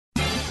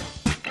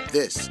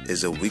This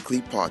is a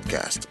weekly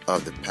podcast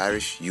of the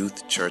Parish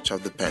Youth Church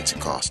of the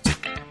Pentecost.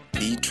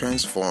 Be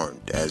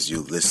transformed as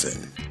you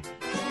listen.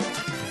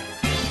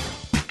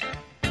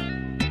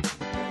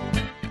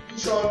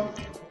 To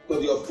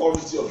the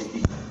authority of the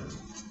king.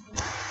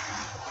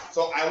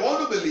 So I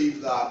want to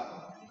believe that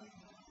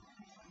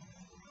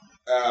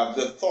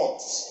the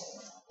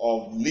thoughts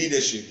of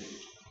leadership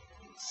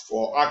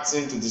for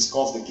acting to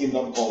discuss the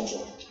kingdom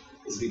culture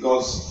is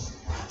because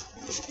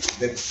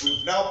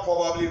we've now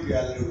probably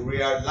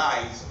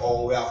realized,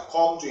 or we have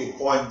come to a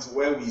point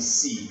where we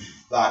see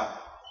that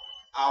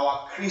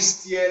our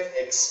Christian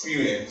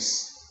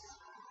experience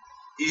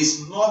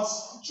is not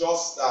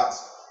just that,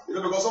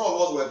 because some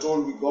of us were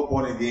told we got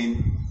born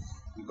again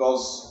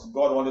because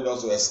God wanted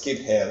us to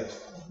escape hell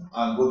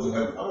and go to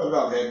heaven. How many of you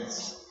have heard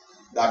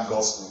that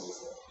gospel before?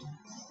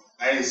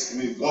 And it's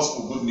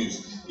gospel, good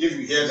news. If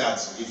you hear that,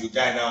 if you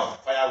die now,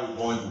 fire will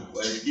burn you.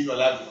 But if you give your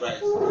life to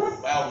Christ,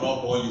 fire will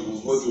not burn you. You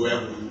will go to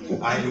heaven,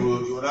 and you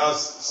will now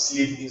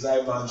sleep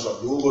inside mansion.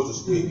 You won't go to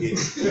school again.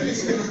 Is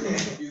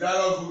that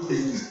not good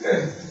news?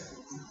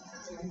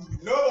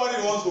 Nobody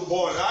wants to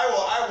burn.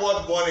 I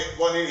want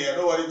burning here.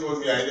 Nobody told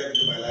me I didn't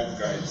give my life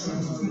to Christ.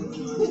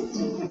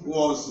 Who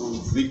wants to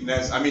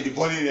witness? I mean, the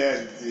burning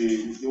here,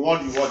 the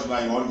one you watch now,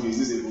 you want to is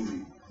this a movie?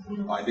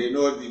 And they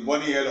know the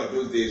burning hell of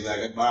those days, like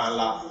a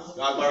Barala.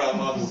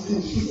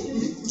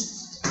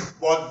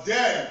 But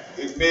then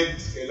it made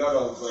a lot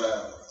of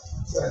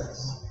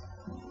sense.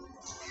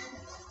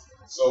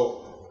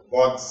 So,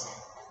 but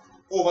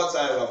over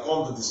time we have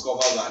come to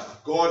discover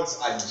that God's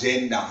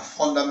agenda,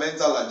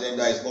 fundamental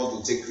agenda, is not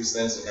to take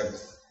Christians to heaven.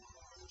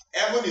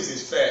 Heaven is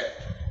his sphere,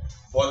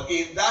 but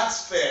in that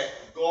sphere,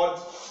 God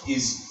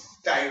is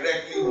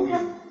directly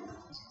ruling.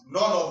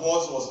 None of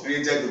us was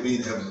created to be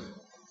in heaven.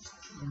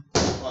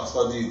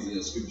 Study it in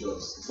the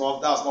scriptures.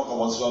 That's not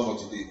conversation for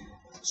today.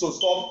 So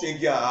stop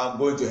thinking I'm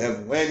going to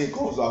heaven. When it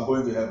comes to I'm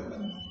going to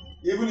heaven,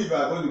 even if you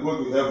are going to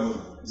go to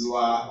heaven, you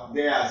are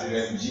there as a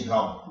refugee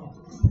camp.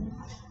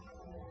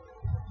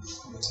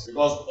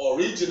 Because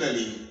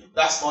originally,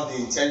 that's not the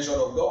intention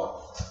of God.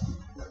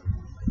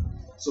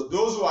 So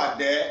those who are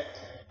there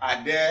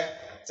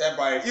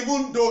temporarily.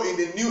 Even though in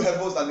the new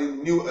heavens and in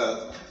the new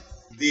earth,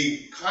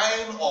 the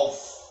kind of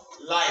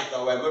life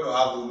that we're going to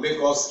have will make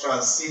us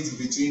transit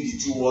between the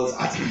two worlds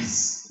at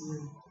least.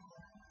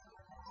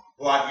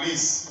 Or at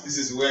least this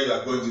is where you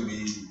are going to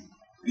be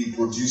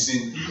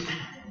reproducing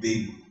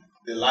the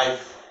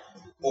life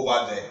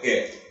over there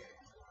here.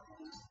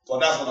 So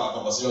that's not our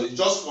conversation. It's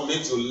just for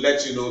me to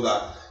let you know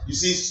that, you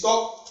see,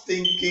 stop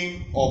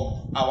thinking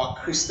of our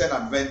Christian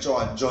adventure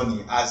and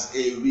journey as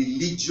a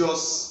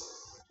religious,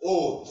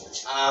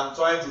 I'm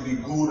trying to be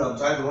good, I'm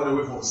trying to run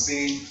away from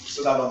sin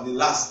so that on the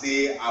last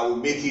day I will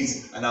make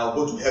it and I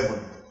will go to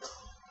heaven.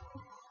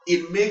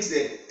 It makes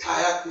the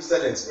entire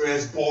Christian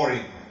experience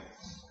boring.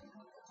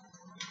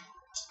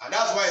 And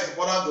that's why it's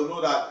important to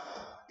know that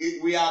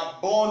we are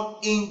born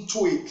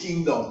into a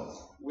kingdom.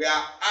 We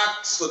are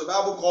asked, so the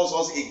Bible calls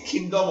us a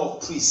kingdom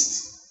of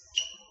priests.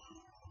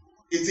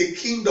 It's a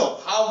kingdom.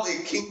 Have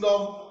a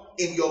kingdom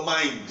in your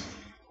mind.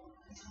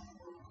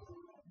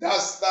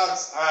 That's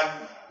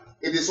and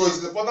it's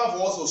important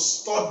for us to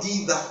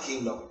study that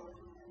kingdom.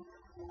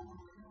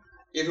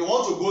 If you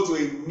want to go to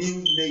a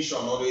new nation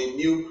or a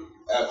new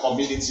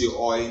community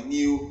or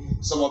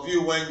some of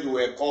you, when you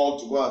were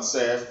called to go and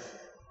serve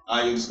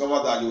and you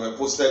discovered that you were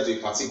posted to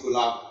a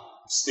particular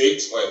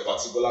state or a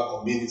particular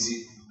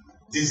community,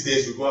 these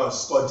days we go and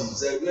study.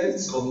 Say, where is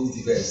this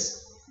community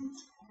first?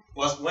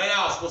 Because when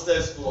I was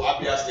posted to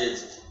Abia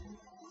State,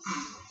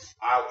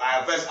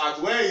 I first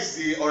asked, where is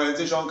the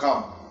orientation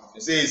camp?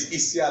 It says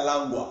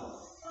Isialangwa.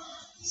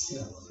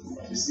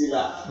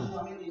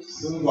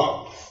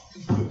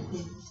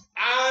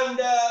 And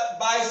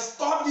by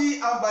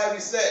study and by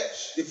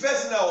research, the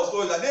first thing I was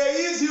told is that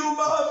there is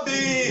human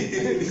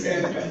beings.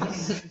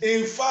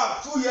 In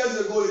fact, 2 years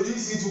ago, you didn't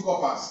see two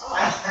coppers.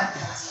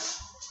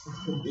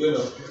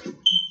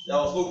 There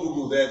was no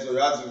Google then, so you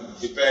had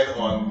to depend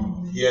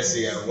on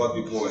hearsay and what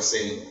people were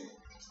saying.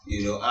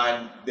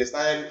 And they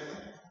started,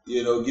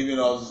 giving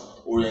us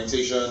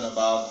orientation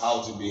about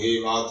how to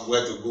behave,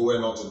 where to go, where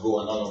not to go,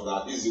 and all of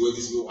that. This is the way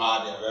these people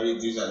are. They are very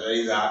this and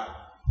very that.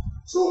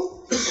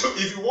 So,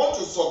 if you want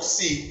to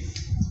succeed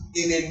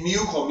in a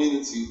new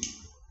community,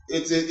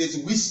 it's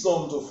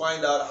wisdom to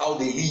find out how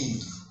they live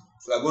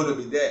if you are going to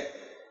be there.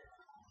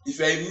 If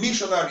you are a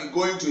missionary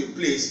going to a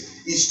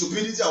place, it's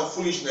stupidity and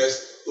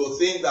foolishness to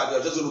think that you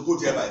are just going to go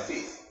there by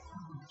faith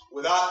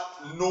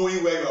without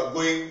knowing where you are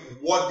going,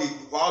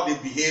 how they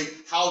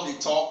behave, how they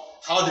talk,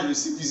 how they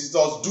receive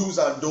visitors, do's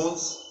and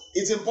don'ts.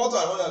 It's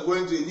important when you are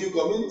going to a new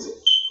community.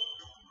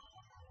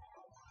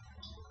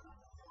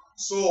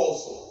 So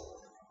also,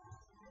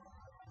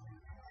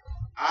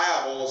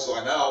 I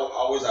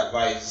always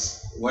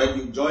advise, when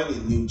you join a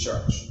new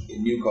church, a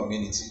new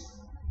community,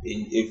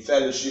 in a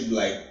fellowship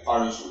like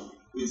parish,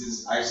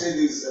 I say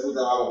this every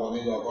time I have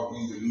opportunity of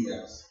talking to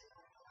leaders.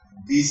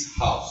 This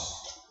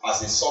house,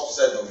 as a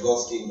subset of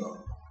God's kingdom,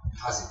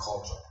 has a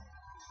culture.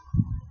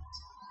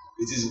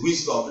 It is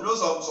wisdom. You know,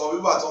 some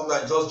people are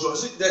sometimes just join.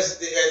 See, there's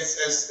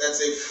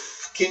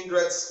a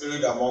kindred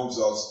spirit amongst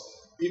us.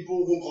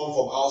 People who come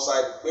from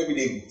outside,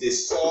 maybe they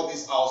saw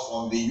this house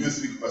from the youth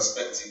week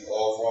perspective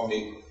or from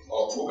a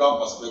program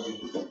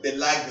perspective. They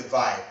like the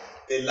vibe,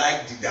 they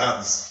like the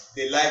dance,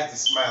 they like the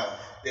smile,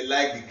 they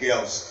like the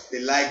girls,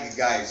 they like the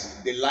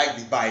guys, they like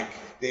the bike,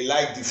 they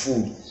like the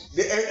food.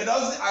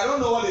 I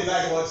don't know what they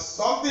like, but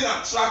something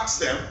attracts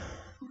them.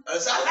 And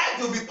so I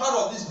like to be part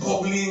of this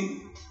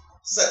bubbling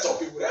set of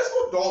people. There's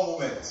no dull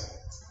moment.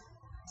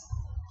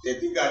 They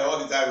think that all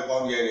the time we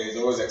come here, there's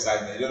always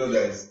excitement. You know,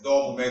 there's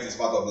dull moment is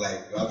part of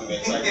life. You have to be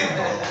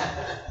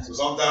excited. So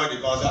sometimes when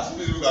they come, that's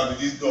people can be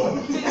this dull.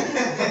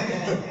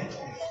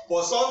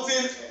 But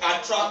something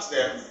attracts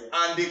them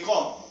and they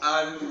come.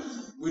 And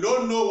we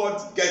don't know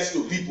what gets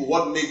to people,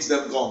 what makes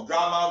them come.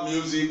 Drama,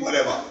 music,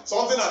 whatever.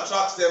 Something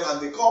attracts them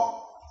and they come.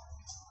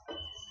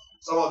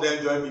 Some of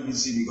them join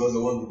BBC because they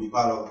want to be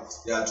part of.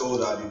 They are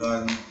told that you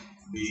can't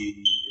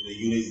be in a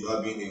unit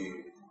without being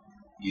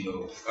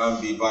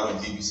can't be part of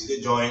BBC. They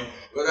join.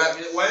 But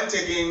when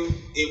taking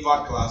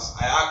impact class,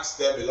 I asked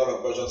them a lot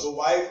of questions. So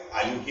why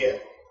are you here?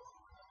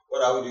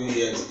 What are we doing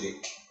here today?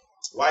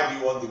 Why do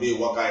you want to be a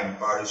worker in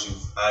parish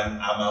youth?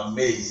 And I'm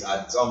amazed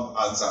at some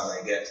answers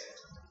I get.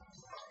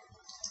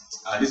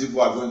 And these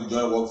people are going to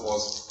join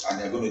workforce and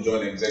they're going to join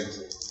the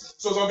executive.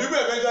 So some people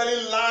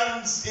eventually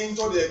land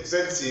into the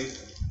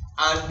executive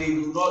and they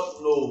do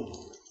not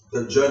know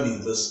the journey,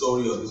 the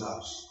story of this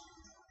house.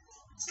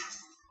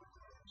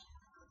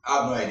 I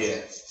have no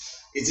idea.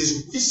 It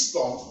is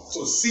wisdom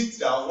to sit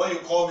down when you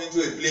come into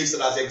a place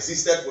that has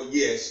existed for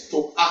years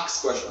to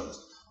ask questions.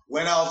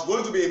 When I was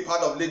going to be a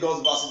part of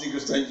Lagos Varsity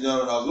Christian Union,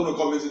 when I was going to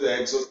come into the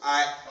Exos,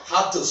 I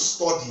had to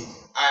study,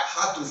 I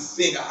had to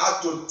think, I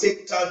had to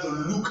take time to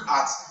look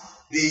at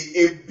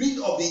a bit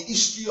of the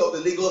history of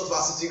the Lagos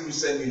Varsity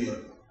Christian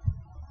Union.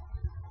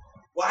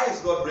 Why is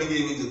God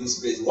bringing him into this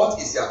place? What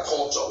is their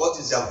culture? What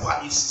is their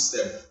value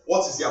system?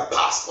 What is their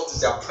past? What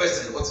is their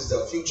present? What is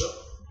their future?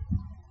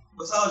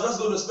 Because I was just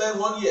going to spend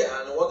 1 year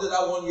and I wanted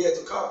that 1 year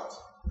to count.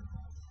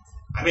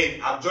 I mean,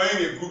 I'm joining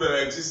a group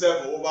that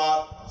existed for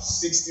over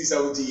 60,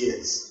 70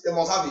 years. They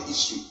must have a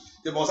history.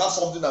 They must have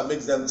something that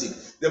makes them tick.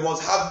 They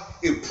must have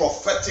a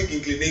prophetic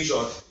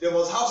inclination. They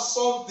must have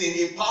something,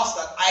 a past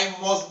that I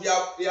must be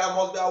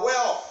aware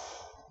of.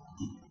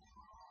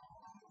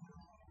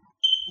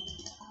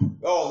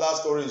 There was that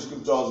story in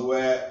scriptures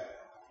where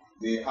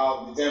the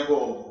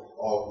temple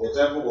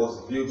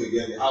was built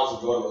again, the house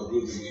of God was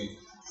built again,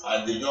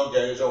 and the young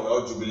generation were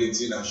all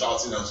jubilating and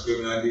shouting and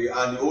screaming, and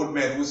the old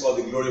men who saw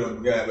the glory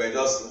of God were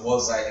just on one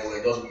side, they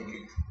were just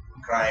weeping,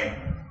 crying.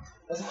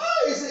 I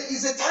said,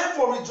 it's a time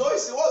for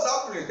rejoicing. What's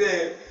happening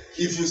there?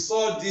 If you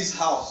saw this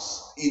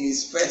house in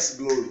its first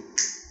glory.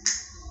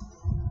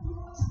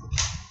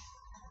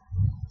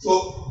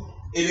 So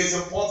it is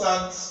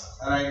important,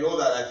 and I know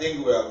that I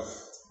think we have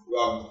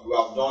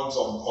done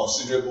some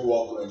considerable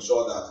work to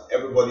ensure that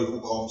everybody who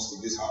comes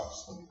to this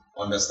house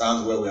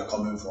understands where we are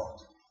coming from,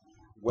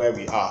 where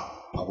we are,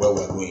 and where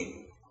we're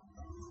going.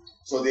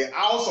 So the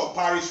House of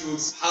Parish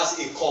Youths has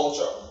a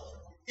culture.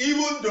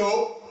 Even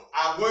though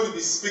I'm going to be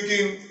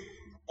speaking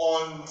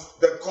on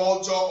the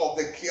culture of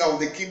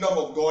the kingdom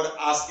of God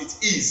as it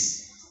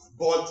is,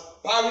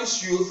 but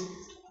Parish Youth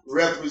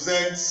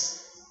represents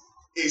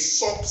a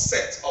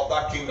subset of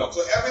that kingdom.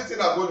 So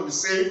everything I'm going to be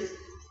saying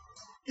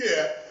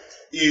here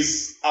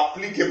is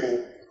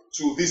applicable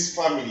to this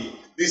family,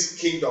 this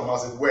kingdom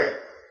as it were,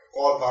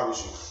 called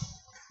Parish Youth.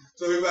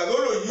 So if we are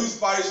going to use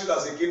Parish Youth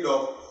as a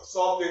kingdom,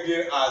 stop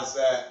thinking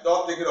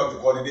of the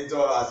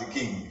coordinator as the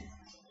king.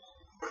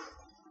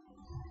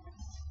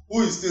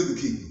 Who is still the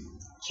king?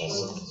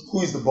 Jesus.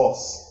 Who is the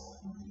boss?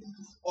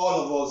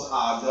 All of us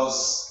are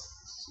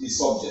just his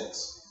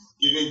subjects,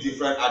 given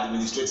different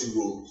administrative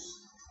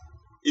roles.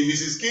 If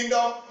it's his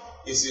kingdom,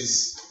 he's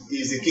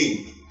the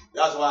king.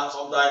 That's why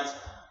sometimes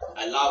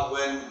I laugh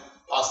when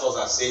pastors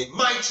are saying,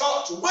 my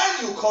church,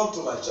 when you come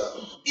to my church,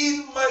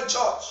 in my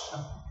church.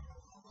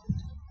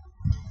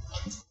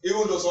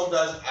 Even though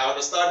sometimes I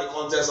understand the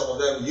context, some of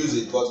them use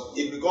it, but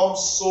it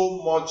becomes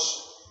so much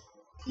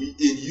in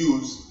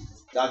use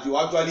that you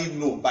actually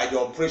know by the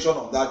operation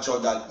of that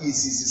church that it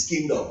is his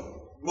kingdom.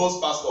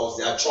 Most pastors,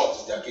 their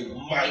church, their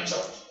kingdom, my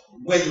church.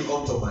 When you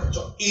come to my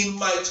church, in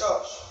my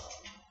church.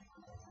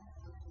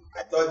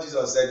 I thought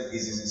Jesus said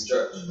this is his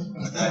church,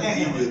 and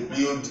he will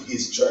build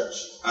his church,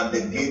 and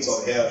the gates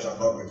of hell shall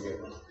not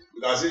prevail.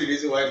 You can see the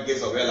reason why the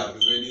gates of hell are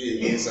prevailing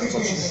against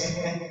churches.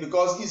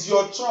 Because it's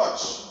your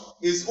church.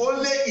 It's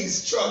only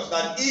his church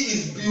that he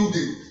is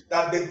building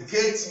that the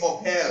gates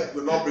of hell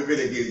will not prevail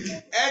against.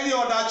 Any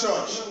other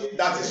church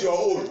that is your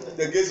own,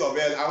 the gates of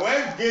hell. And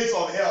when gates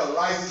of hell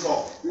rises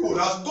up, people will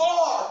ask,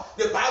 God,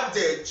 the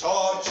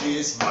church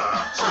is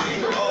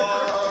marching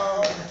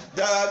on.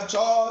 The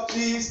church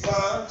is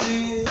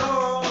marching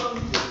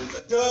on.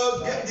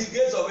 The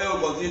gates of hell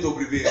will continue to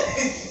prevail.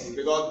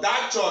 Because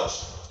that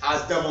church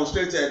has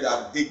demonstrated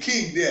that the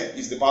king there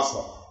is the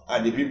pastor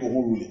and the people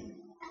who rule it.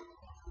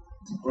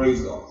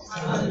 Praise God.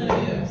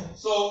 Hallelujah.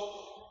 So,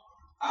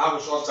 I have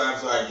a short time,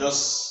 so I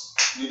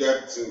just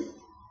needed to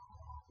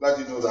let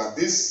you know that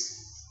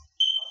this,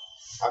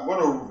 I'm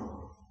going to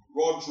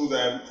run through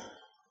them.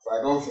 If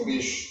I don't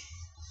finish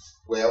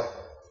well,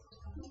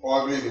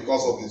 probably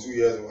because of the 2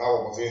 years, we'll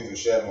have opportunity to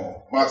share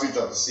more. Matthew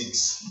chapter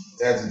 6,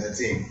 10 to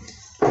 13.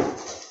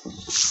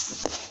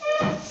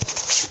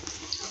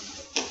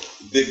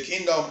 The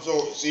kingdom,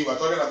 so see, we're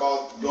talking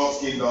about God's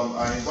kingdom,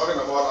 and he's talking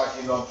about our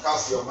kingdom.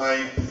 Cast your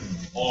mind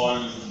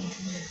on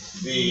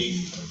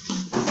the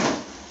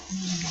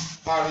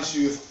parish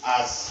youth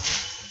as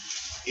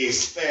a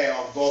sphere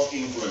of God's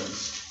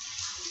influence.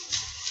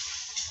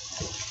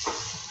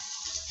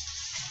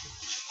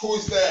 Who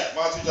is there?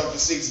 Matthew chapter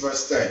 6,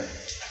 verse 10.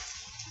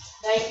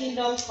 Thy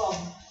kingdom come.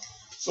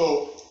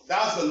 So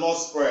that's the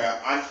Lord's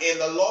Prayer, and in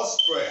the Lord's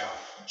Prayer,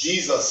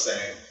 Jesus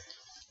said,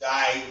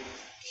 Thy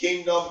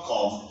kingdom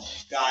come,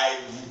 thy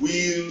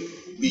will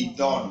be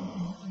done.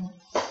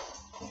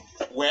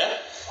 Where?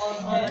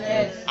 On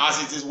earth. As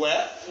it is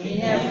where? In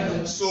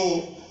heaven.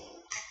 So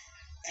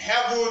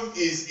heaven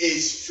is a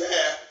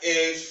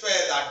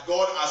sphere that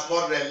God has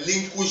not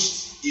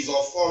relinquished his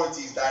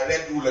authority, his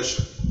direct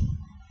rulership.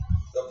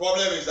 The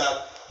problem is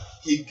that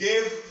he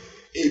gave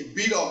a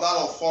bit of that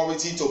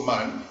authority to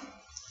man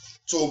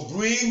to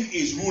bring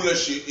his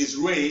rulership, his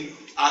reign,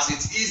 as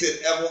it is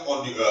in heaven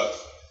on the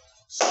earth.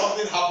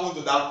 Something happened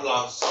to that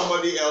plan.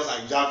 Somebody else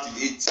hijacked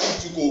it. A team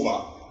took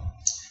over.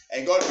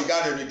 And God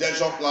began a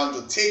redemption plan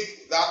to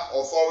take that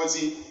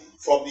authority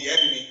from the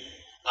enemy.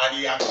 And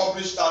he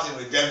accomplished that in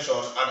redemption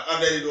and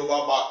handed it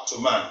over back to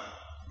man.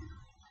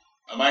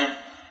 Am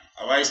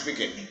I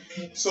speaking?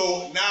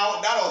 So now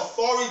that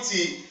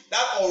authority,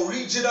 that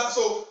original,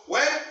 so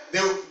when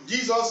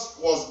Jesus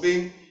was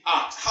being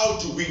asked, how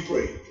do we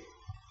pray?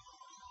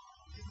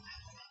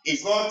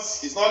 It's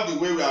not the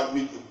way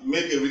we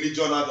make a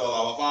religion out of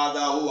our Father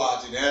who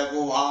art in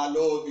heaven,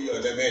 hallowed be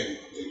your name.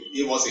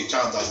 It was a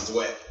chant, as it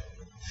were.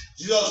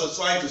 Jesus was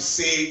trying to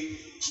say,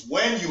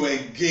 when you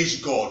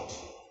engage God,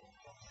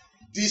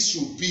 this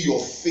should be your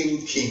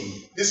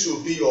thinking. This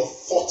should be your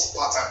thought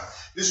pattern.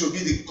 This should be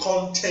the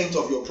content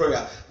of your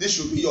prayer. This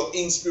should be your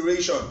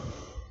inspiration.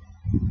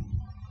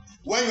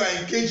 When you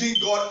are engaging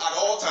God at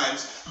all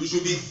times, you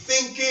should be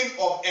thinking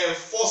of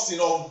enforcing,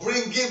 of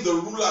bringing the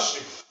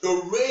rulership, the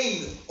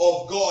reign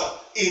of God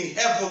in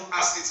heaven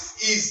as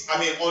it is, on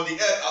the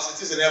earth as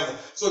it is in heaven.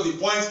 So the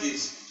point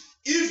is,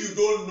 if you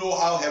don't know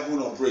how heaven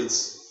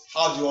operates,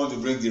 how do you want to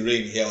bring the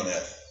reign here on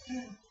earth?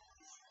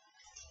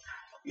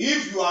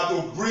 If you are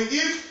to bring,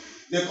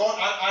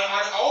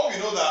 I hope you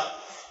know that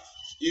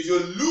if you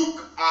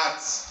look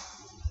at,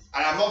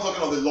 and I'm not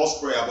talking of the Lord's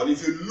Prayer, but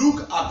if you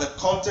look at the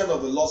content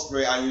of the Lord's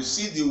Prayer and you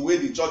see the way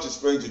the church is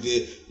praying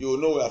today, you will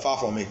know we are far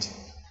from it.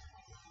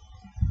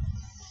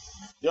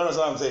 You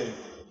understand what I'm saying?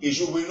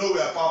 We know we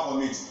are far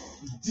from it.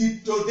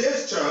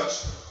 Today's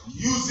church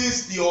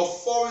uses the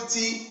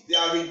authority,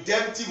 their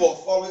redemptive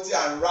authority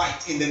and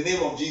right in the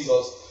name of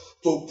Jesus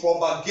to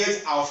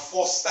propagate and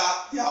foster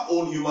their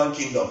own human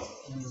kingdom.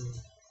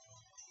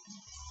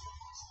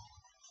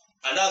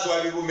 And that's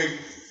why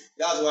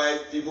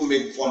people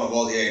make fun of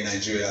us here in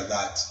Nigeria,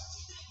 that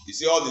you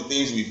see all the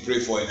things we pray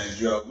for in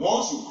Nigeria.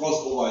 Once you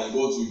cross over, you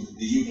go to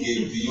the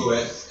UK, the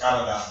US,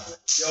 Canada,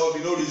 there will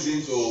be no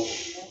reason to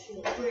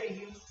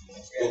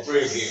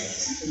pray again.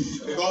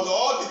 Because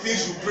all the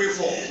things you pray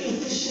for,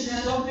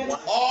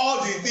 all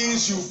the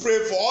things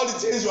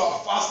you are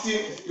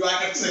fasting, you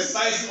are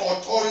exercising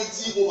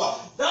authority over.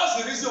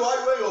 That's the reason why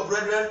when your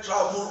brethren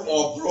travel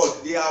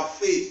abroad, they have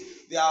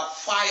faith, they have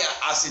fire,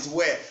 as it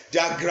were, they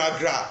are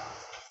gra.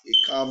 It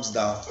calms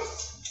down.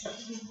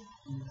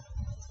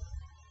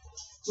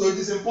 So it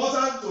is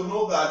important to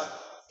know that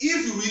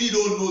if you really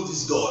don't know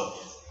this God,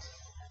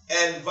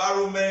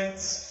 environment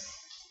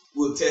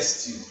will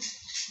test you.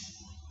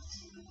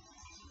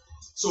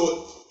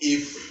 So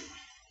if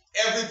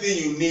everything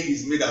you need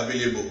is made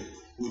available,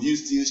 would you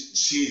still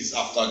chase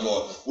after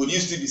God? Would you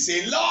still be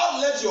saying,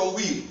 Lord, let your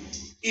will?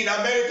 In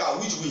America,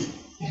 which will?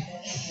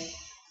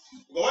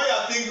 But when you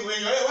are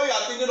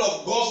thinking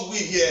of God's will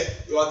here,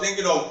 you are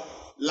thinking of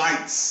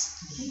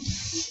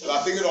lights. You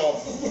are thinking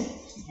of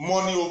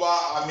money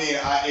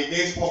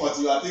against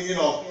poverty. You are thinking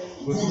of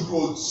good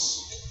roads.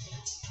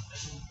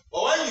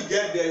 But when you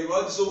get there, you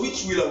want, so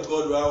which will of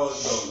God do I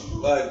want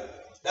done?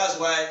 Like, that's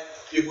why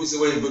people say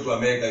when you go to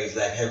America, it's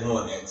like heaven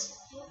on earth.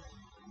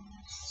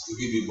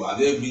 Stupid people, have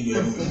they been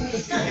your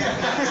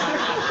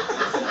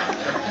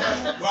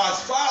But as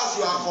far as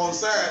you are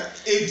concerned,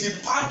 a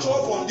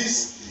departure from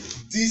this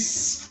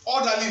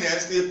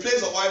orderliness, the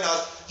place of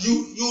orderliness,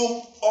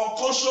 you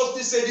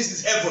unconsciously say this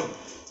is heaven.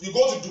 You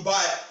go to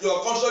Dubai, you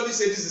unconsciously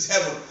say this is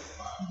heaven.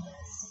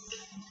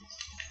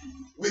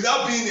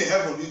 Without being in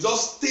heaven, you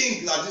just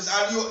think that this,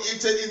 and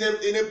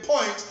in a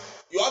point,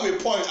 you have a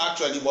point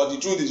actually, but the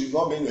truth is you've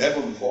not been to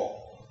heaven before.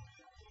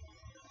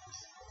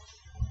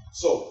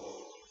 So,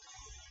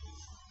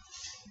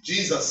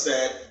 Jesus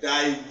said,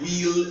 thy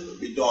will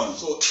be done.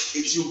 So,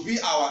 it should be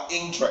our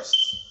interest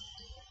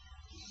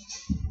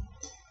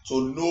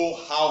to know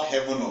how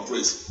heaven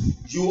operates.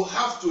 You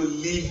have to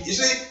live. You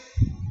see,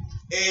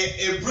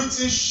 A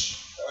British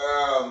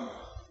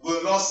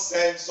will not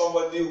send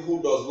somebody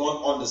who does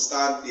not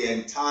understand the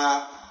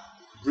entire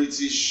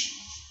British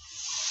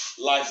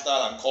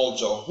lifestyle and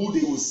culture, who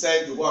they will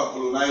send to go and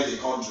colonize the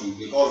country.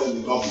 They call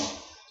them the governor.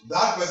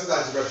 That person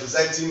that is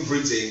representing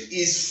Britain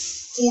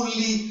is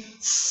fully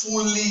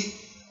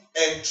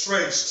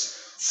entrenched,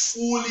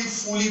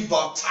 fully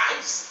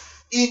baptized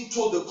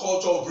into the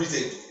culture of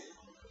Britain.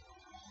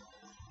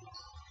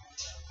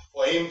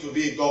 For him to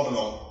be a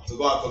governor, to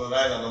go and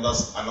colonize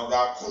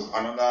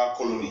another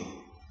colony.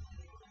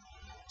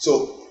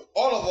 So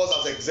all of us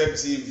as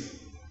executive,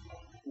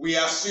 we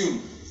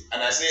assume,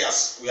 and I say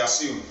as we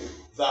assume,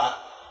 that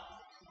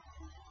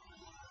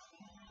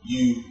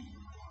you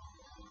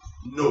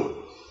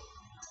know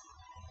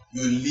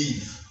you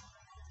live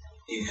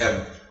in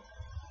heaven.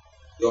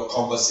 Your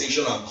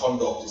conversation and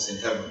conduct is in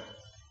heaven.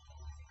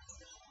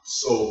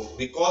 So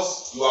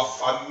because you are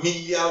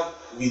familiar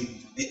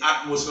with the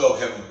atmosphere of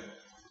heaven,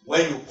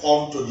 when you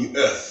come to the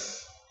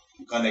earth,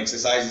 you can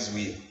exercise His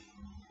will.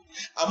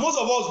 And most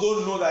of us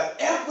don't know that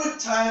every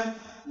time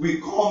we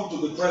come to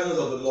the presence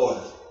of the Lord,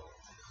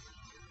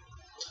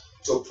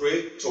 to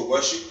pray, to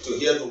worship, to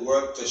hear the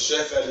word, to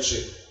share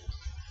fellowship,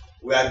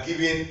 we are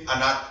given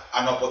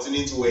an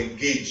opportunity to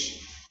engage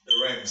the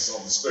realms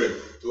of the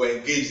Spirit, to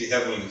engage the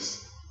heavenlies.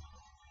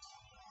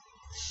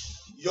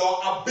 Your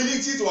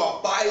ability to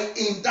abide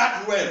in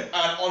that realm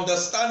and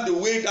understand the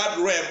way that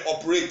realm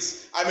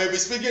operates. I may be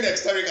speaking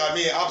exterior, I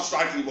mean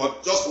abstractly,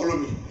 but just follow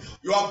me.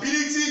 Your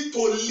ability to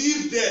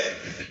live there.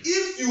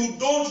 If you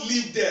don't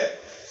live there,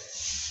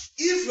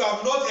 if you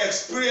have not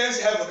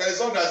experienced heaven, there is a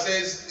song that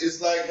says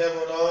it's like heaven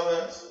on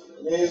earth.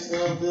 It's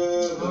not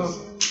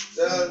good.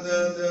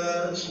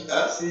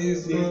 See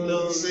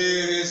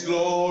His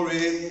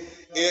glory.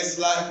 It's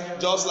like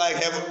just like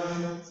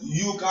heaven.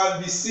 You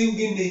can be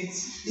singing it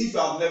if you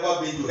have never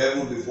been to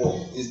heaven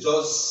before. It's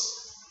just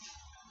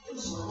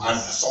a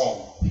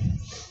song.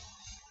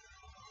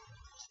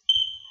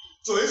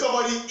 So if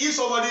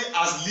somebody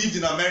has lived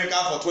in America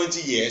for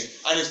 20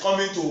 years and is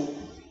coming to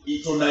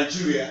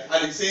Nigeria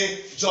and is saying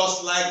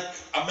just like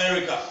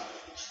America,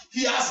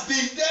 he has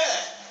been there.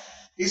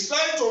 He's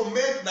trying to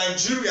make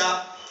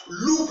Nigeria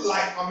look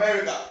like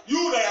America.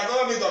 You that have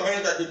never been to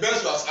America, the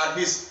best was at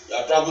least you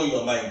are traveling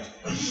your mind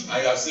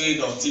and you are seeing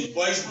it on TV.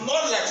 But it's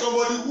not like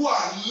somebody who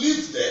has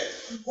lived there,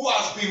 who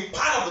has been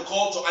part of the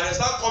culture and is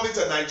now coming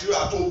to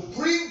Nigeria to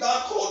bring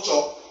that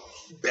culture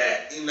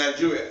back in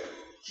Nigeria.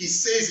 He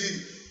says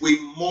it with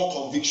more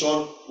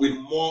conviction, with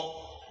more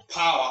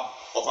power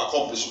of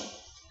accomplishment.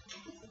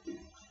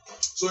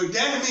 So it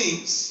then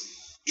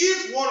means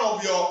if one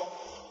of your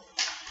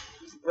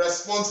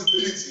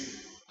responsibility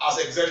as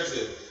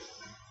executive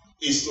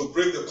is to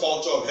bring the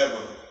culture of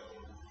heaven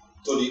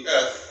to the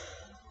earth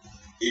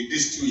in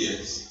these 2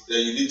 years,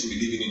 then you need to be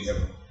living in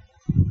heaven.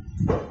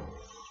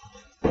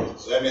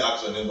 So let me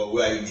ask your neighbor,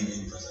 where are you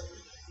living presently?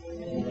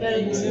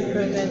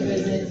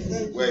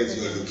 Where is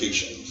your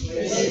location?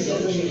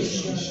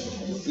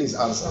 Please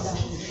answer.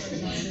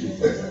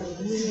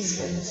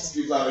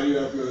 People are really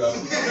happy with that.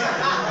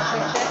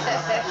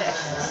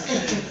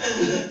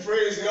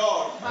 Praise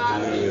God.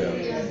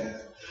 Hallelujah.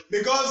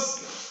 Because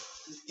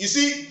you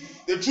see,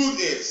 the truth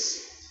is,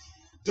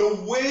 the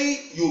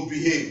way you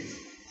behave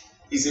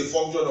is a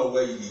function of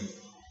where you live.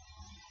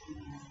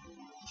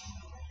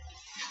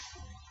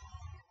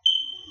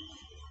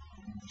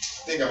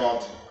 Think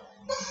about it.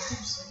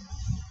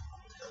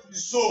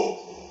 So,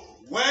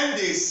 when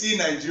they see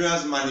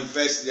Nigerians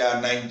manifest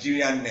their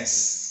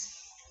Nigerianness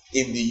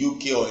in the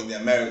UK or in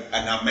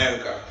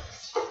America,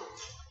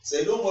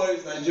 say, don't worry,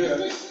 it's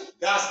Nigeria.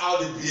 That's how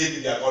they behave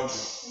in their country.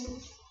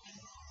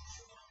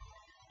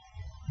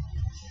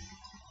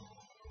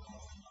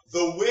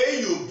 The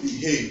way you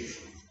behave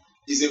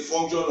is a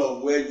function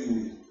of where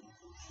you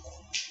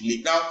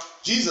live. Now,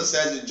 Jesus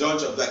says in John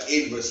chapter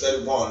 8, verse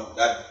 31,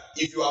 that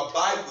if you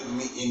abide with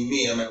me in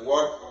me and my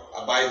word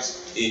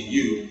abides in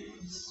you,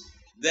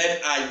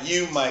 then are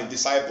you my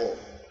disciple.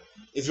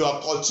 If you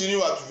continue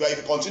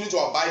to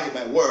abide in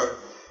my word,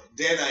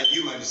 then are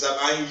you my disciple,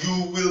 and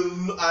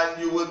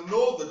you will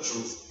know the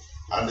truth,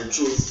 and the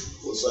truth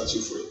will set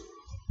you free.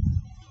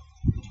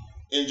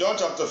 In John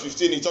chapter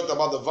 15, he talked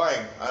about the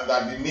vine and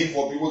that the need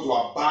for people to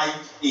abide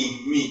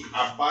in me.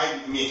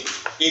 Abide in me.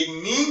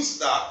 It means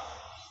that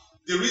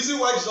the reason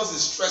why Jesus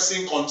is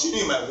stressing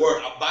continue in my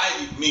word,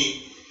 abide in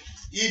me,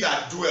 he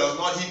that dwells,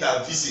 not he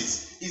that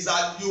visits, is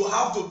that you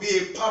have to be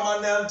a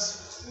permanent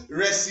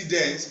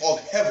resident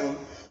of heaven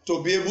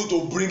to be able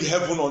to bring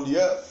heaven on the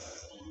earth.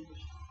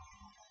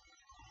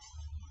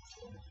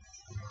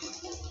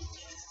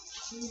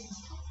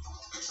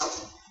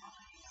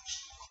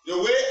 The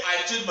way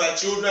I treat my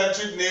children,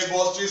 treat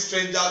neighbors, treat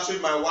strangers,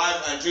 treat my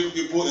wife, and treat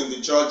people in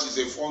the church is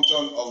a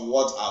function of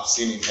what I've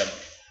seen in heaven.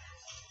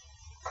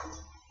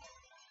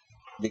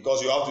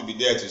 Because you have to be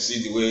there to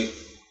see the way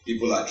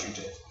people are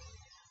treated.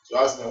 So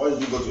ask me, why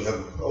did you go to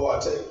heaven? Oh,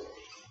 I'll tell you.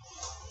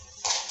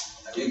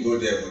 I didn't go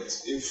there,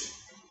 but if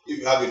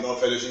you have enough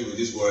fellowship with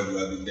this world, you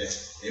have been there.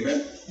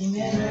 Amen?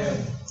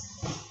 Amen.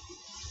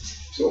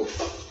 So,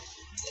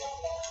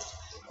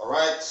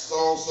 Alright,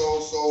 so.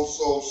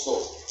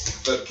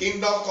 The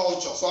kingdom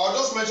culture. So I'll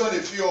just mention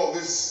a few of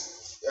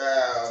these.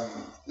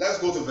 Let's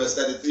go to verse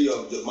 33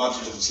 of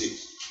Matthew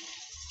 26.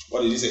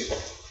 What did he say?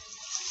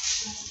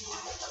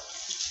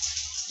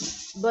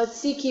 But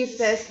seek ye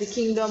first the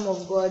kingdom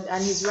of God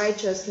and his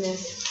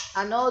righteousness,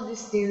 and all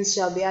these things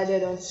shall be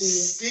added unto you.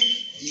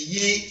 Seek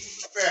ye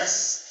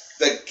first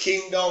the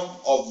kingdom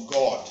of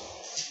God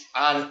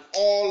and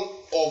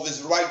all of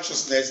his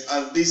righteousness,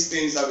 and these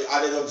things shall be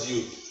added unto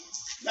you.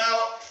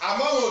 Now, I'm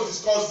not going to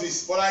discuss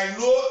this, but I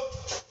know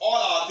all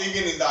our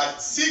thinking is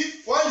that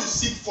when you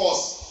seek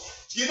first,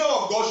 the kingdom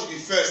of God should be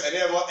first, and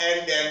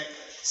then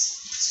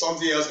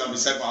something else can be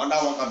second,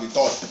 another one can be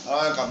third,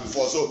 another one can be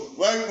fourth. So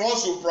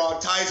once you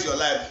prioritize your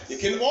life,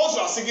 once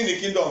you are seeking the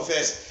kingdom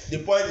first, the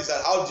point is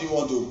that how do you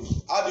want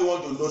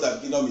to know that the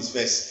kingdom is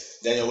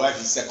first? Then your wife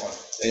is second,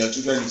 then your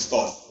children is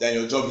third, then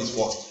your job is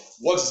fourth.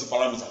 What is the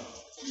parameter?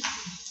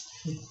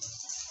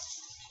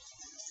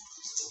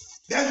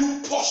 Then you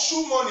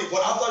pursue money,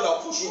 but after you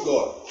are pursuing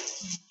God.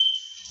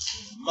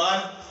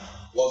 Man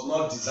was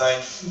not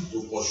designed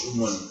to pursue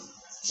money.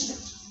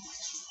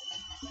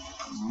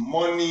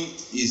 Money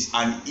is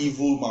an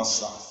evil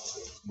master,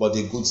 but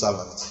a good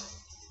servant.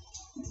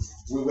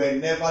 We were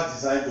never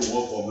designed to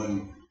work for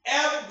money.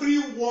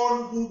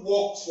 Everyone who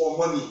works for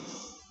money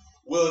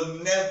will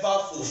never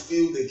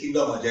fulfill the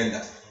kingdom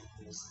agenda.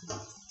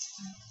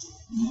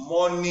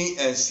 Money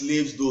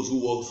enslaves those who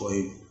work for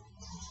him.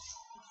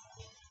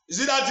 You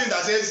see that thing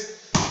that says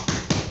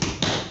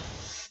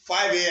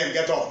 5 a.m.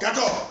 get up.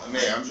 I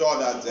mean, I'm sure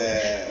that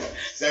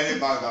Zenith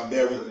Bank can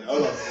bear with me.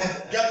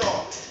 Get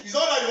up. It's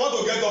not that you want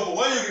to get up, but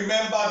when you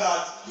remember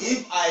that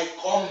if I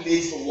come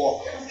late to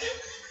work,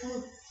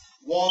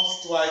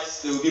 once,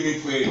 twice, they will give me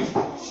query.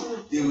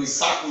 They will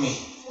sack me.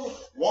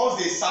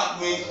 Once they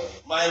sack me,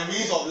 my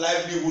means of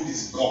livelihood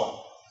is gone.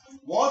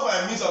 Once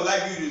my means of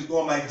livelihood is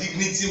gone, my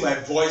dignity, my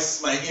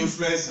voice, my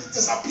influence has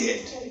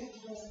disappeared.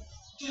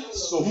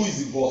 So who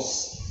is the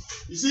boss?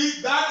 You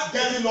see, that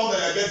getting up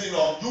that you're getting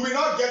up, you will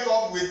not get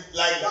up with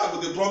like that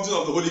with the prompting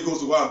of the Holy Ghost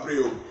to go and pray.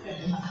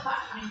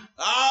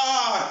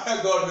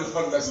 God will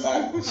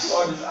understand.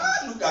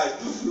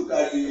 Look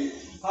at the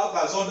how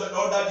can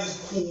under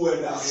this cool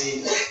weather?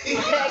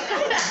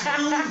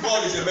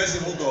 God is a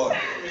merciful God.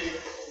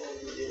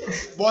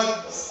 But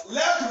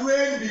let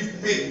rain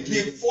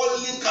be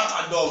falling cat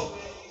and dog.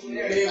 You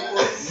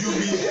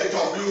will get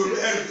up.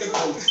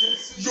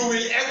 You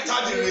will enter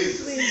the race.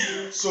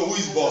 So who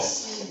is boss?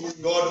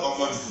 God or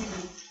money?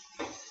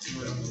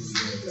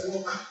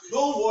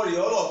 Don't worry,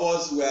 all of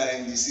us were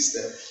in the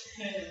system.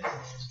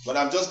 But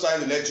I'm just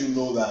trying to let you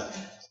know that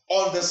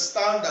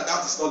understand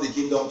that is not the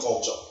kingdom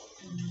culture.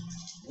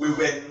 We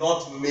were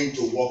not made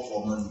to work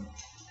for money.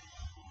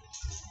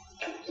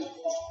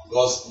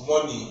 Because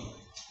money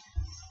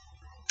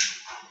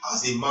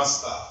as a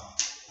master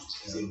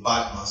is a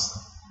bad master,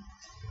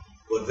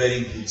 but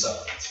very good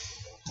servant.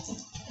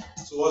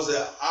 So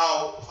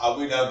how are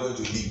we now going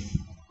to live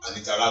and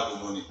interact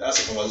with money? That's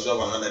a conversation of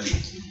another day.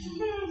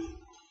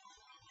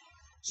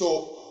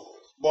 So,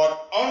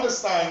 but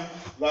understand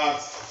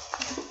that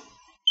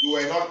you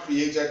were not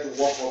created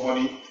to work for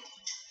money.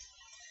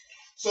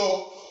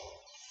 So,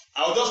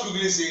 I'll just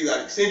quickly say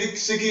that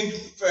seeking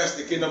first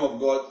the kingdom of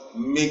God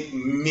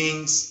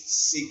means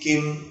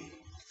seeking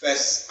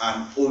first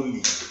and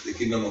only the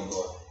kingdom of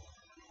God.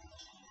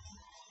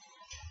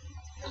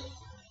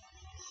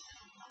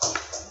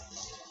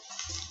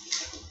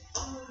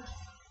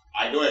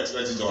 I don't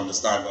expect you to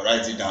understand, but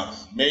write it down.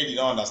 Mary did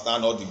not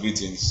understand all the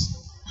greetings,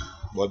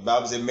 but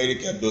Bible says Mary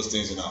kept those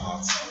things in her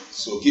heart.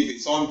 So keep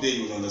it. Someday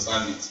you will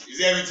understand it. You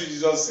see everything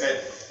Jesus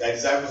said, the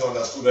disciples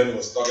understood when he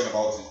was talking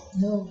about it.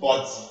 No.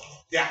 But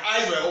their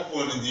eyes were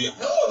open in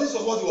this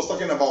was what he was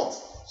talking about.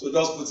 So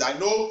just put it. I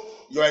know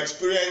your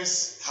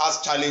experience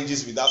has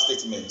challenges with that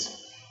statement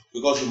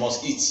because you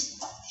must eat,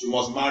 you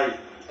must marry,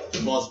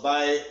 you must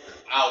buy a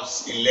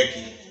house in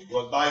Lekki, you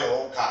must buy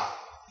your own car.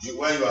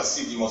 When you are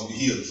sick, you must be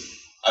healed.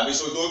 I mean,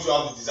 so don't you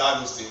have to desire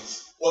those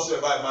things?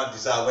 Whatsoever a man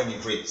desires when he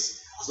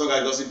prays, as long as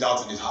he doesn't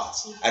doubt in his heart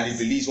and he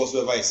believes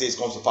whatsoever he says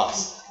comes to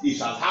pass, he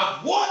shall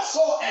have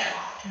whatsoever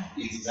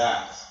he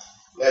desires.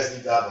 Let's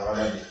leave that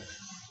another day.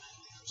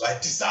 So I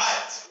desire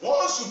it.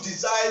 Once you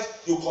desire it,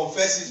 you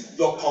confess it.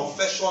 Your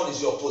confession is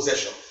your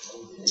possession.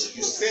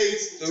 You say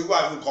it to people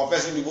have been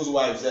confessing people's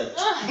wives. I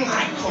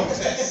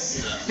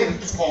confess.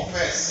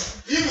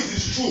 Confess. If it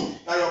is true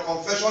that your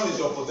confession is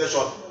your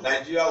possession,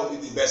 Nigeria will be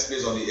the best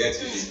place on the earth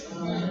today.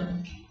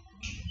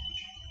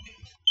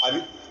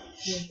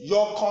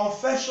 Your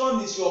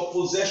confession is your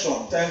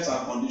possession. Terms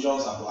and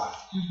conditions apply.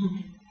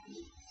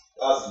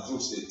 That's the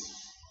truth state.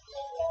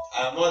 I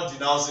am not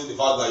denouncing the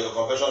fact that your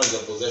confession is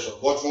your possession,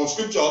 but from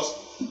scriptures,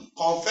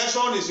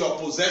 confession is your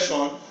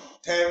possession.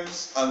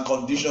 Terms and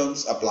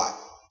conditions apply.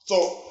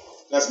 So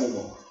let's move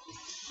on.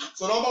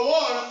 So number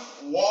one,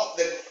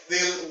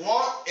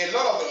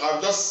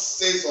 I'll just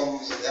say some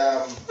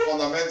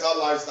fundamental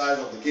lifestyles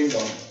of the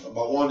kingdom.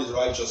 Number one is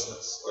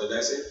righteousness. What did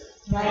I say?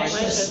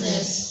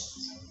 Righteousness.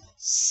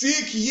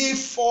 Seek ye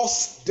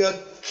first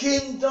the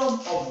kingdom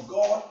of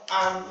God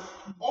and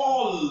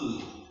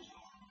all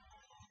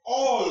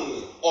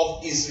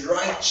of his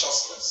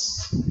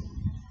righteousness,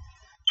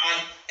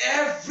 and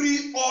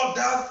every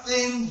other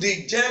thing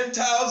the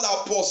Gentiles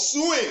are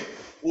pursuing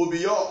will be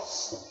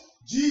yours.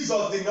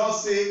 Jesus did not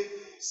say,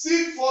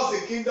 seek first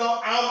the kingdom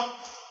and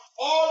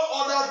all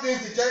other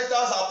things the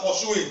Gentiles are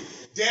pursuing,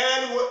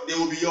 then they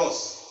will be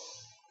yours.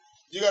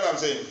 You get what I'm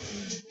saying?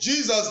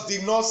 Jesus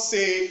did not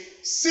say,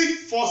 seek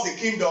first the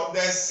kingdom,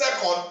 then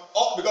second,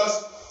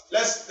 because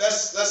let's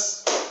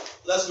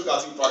look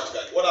at it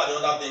practically. What are the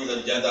other things that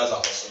the Gentiles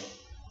are pursuing?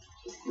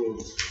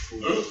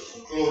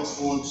 Clothes,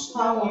 food,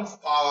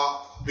 power,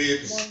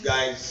 babes,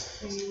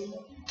 guys,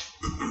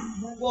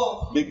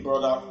 big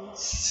brother,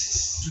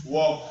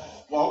 walk.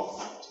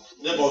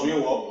 Neighbors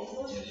will walk.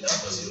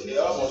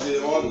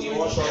 They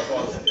want short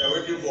cut. They are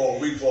waiting for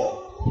week 4.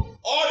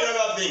 All the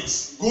other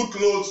things, good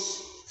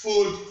clothes,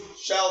 food,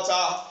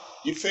 shelter,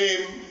 the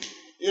fame,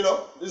 these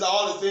are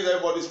all the things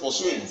everybody's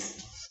pursuing.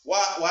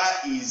 Why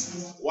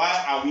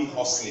are we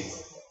hustling?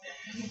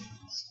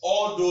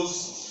 All those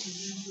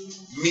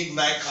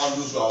midnight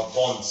candles you have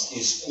burnt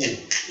in school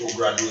to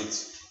graduate.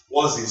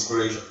 What's the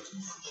inspiration?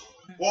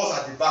 What's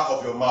at the back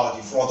of your mouth,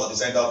 the front or the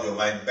center of your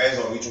mind? Depends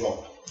on which one.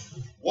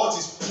 What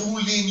is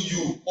pulling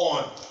you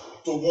on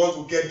to want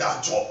to get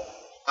that job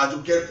and to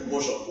get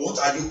promotion? What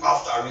are you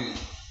after really?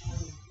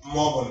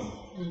 More money.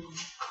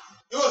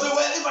 You will say,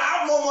 well, if I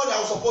have more money, I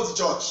will support the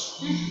church.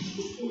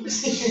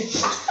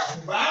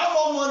 If I have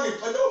more money,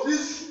 I know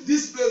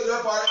this place where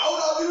I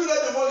would have given them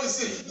the money.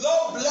 See,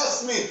 Lord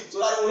bless me so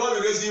that I will not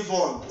be raising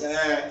funds.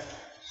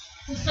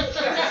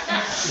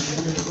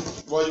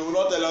 But you will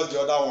not tell us the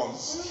other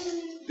ones,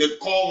 the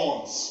core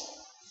ones.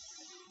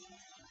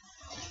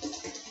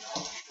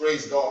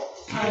 Praise God.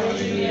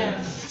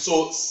 Hallelujah.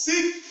 So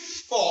seek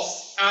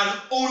first and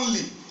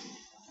only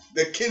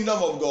the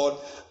kingdom of God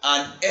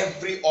and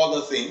every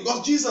other thing.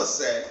 Because Jesus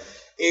said,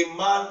 a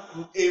man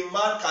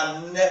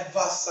can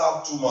never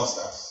serve 2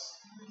 masters.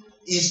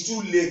 It's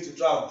too late to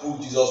try and prove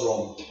Jesus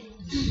wrong.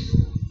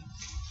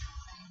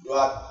 You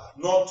are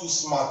not too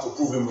smart to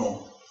prove him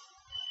wrong.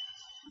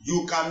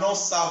 You cannot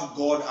serve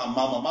God and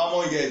Mammon.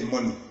 Mammon here is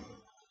money.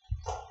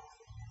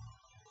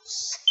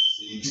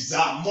 You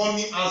desire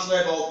money,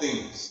 answered all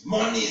things.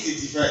 Money is a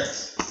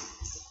defense.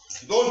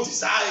 You don't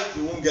desire it,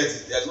 you won't get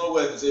it. There's no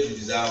way to say you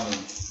desire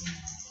money.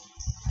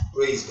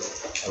 Praise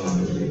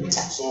God.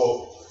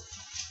 So,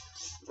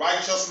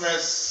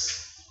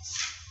 righteousness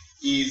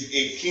is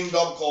a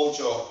kingdom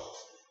culture,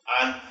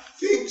 and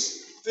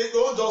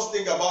don't just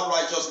think about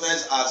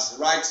righteousness as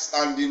right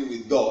standing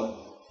with God,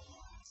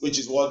 which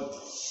is what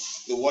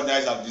the word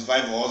guys have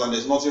defined for us, and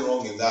there's nothing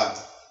wrong in that.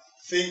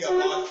 Think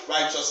about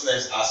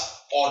righteousness as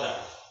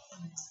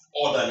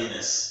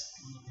orderliness.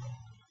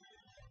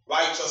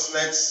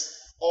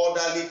 Righteousness,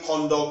 orderly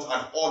conduct,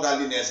 and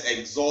orderliness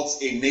exalts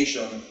a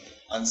nation,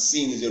 and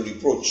sin is a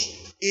reproach.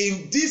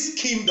 In this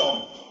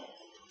kingdom,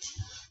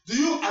 have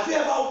you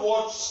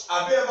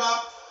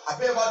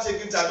ever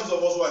taken time, those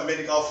of us who are in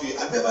medical field,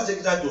 have you ever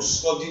taken time to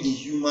study the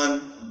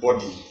human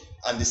body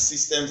and the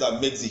systems that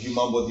makes the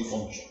human body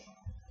function?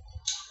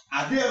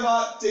 Have you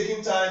ever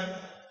taken time,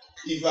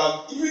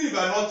 even if you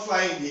are not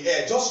flying in the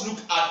air, just look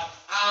at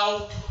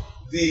how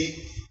the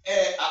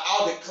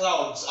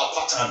clouds are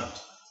patterned.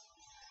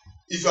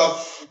 If you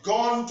have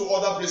gone to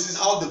other places,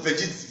 how the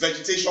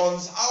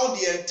vegetations, how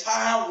the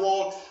entire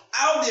world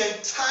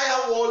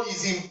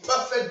is in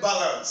perfect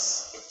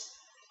balance.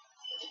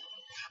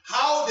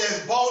 How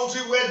there's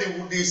boundary where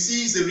the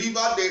seas, the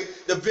river,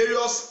 the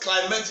various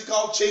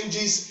climatical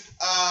changes,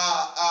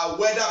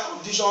 weather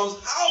conditions,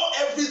 how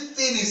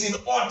everything is in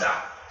order.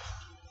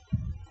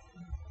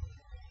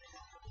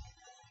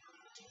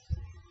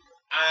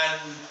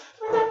 And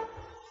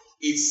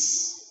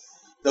it's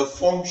the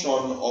function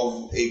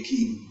of a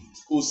king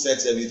who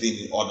sets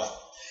everything in order.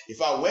 In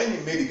fact, when he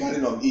made the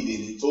Garden of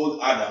Eden, he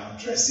told Adam,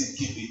 dress it,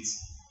 keep it.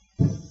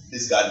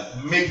 This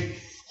garden.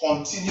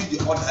 Continue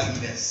the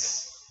orderliness.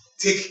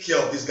 Take care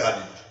of this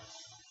garden.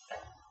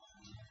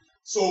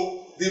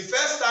 So, the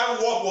first time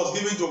work was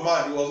given to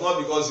man, it was not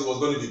because he was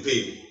going to be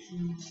paid.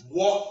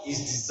 Work is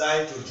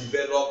designed to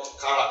develop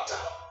character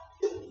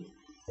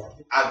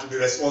and to be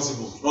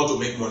responsible, not to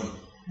make money.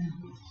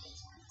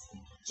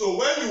 So,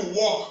 when you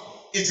work,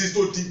 it is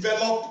to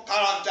develop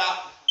character,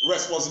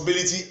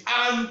 responsibility,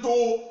 and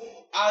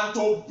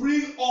to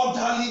bring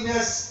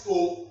orderliness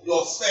to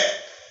your sphere.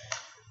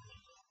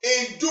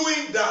 In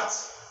doing that,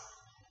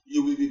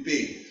 you will be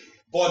paid.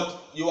 But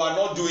you are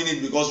not doing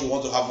it because you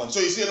want to have money. So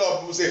you see a lot of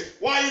people say,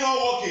 why are you not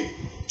working?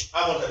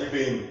 How much are they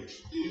paying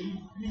you?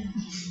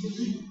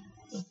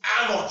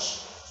 How much?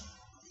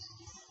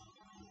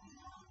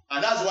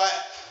 And that's why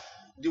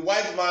the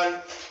white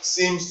man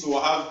seems to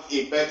have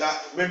a better,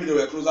 maybe they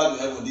were closer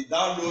to heaven. The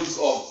downloads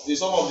of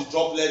some of the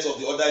droplets of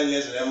the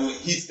orderliness in heaven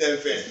hits them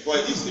first before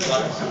it hits the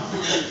black man.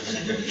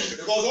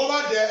 Because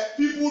over there,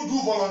 people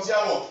do volunteer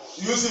work.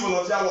 You see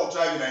volunteer work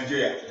tribe in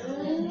Nigeria.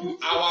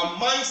 Our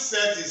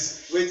mindset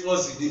is, wait,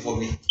 what's it do for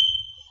me?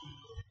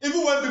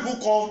 Even when people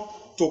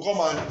come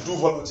and do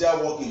volunteer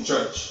work in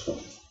church.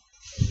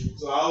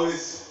 So I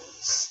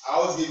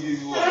always give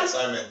you an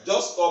assignment.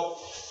 Just stop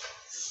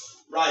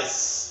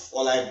rice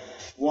for like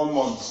 1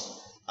 month,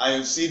 and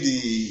you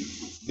see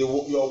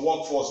your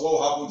workforce. What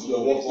will happen to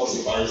your workforce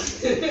in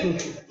Paris?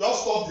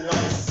 Just stop the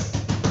rice.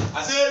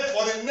 I say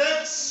for the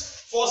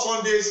next 4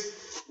 Sundays,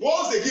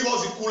 once they give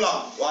us the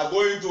cooler, we are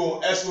going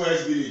to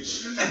SOS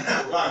village.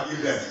 Go and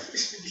give them.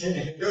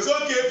 It was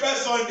okay,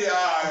 first Sunday,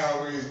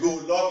 we go,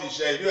 love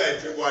Michelle. You are in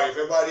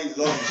February is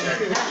love Michelle.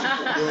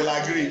 They will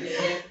agree.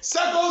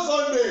 Second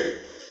Sunday,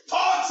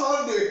 third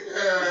Sunday,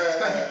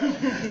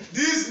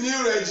 this new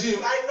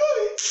regime, I know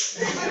it.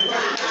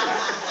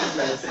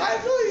 I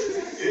know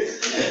it.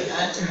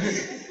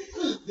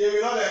 They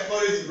will not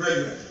encourage the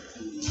brethren.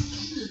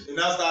 They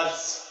now start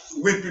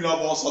whipping up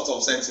all sorts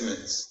of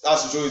sentiments.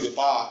 That's to show you the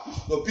power.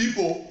 The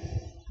people,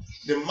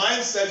 the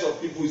mindset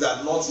of people is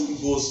that nothing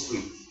goes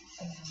free.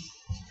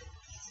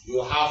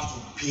 You have to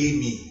pay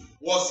me.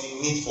 What's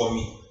in it for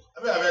me? I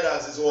mean, I read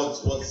that.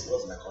 What's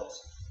my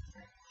cost?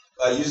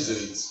 I used to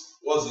it.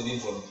 What's in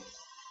it for me?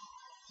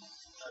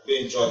 I pay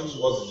in church.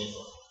 What's in it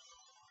for me?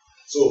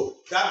 So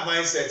that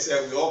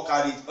mindset, we all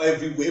carry it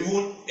everywhere,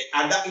 even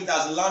and that it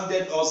has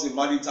landed us in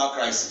marital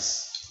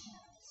crisis.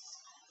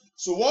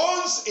 So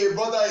once a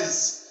brother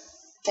is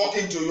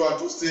talking to you and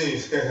just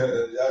saying,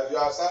 you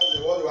have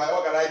something, what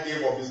can I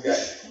gain from this guy?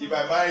 If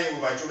I marry him,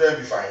 will my children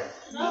be fine?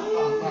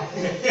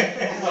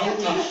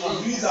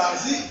 These are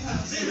see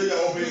when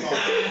you're opening up.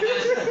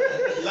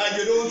 Like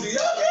you don't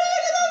think, okay,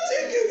 you don't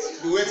take it.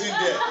 Be waiting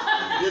there.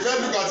 You just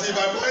look at it, if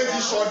I marry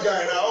this short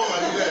guy now, what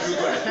am I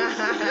doing?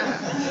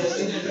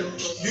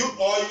 You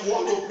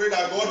want to pray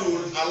that God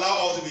will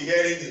allow us to be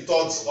hearing the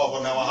thoughts of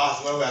on our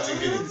hearts when we are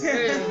thinking it.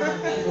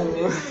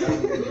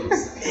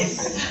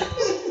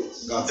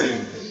 Got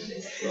him.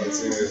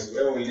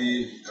 When we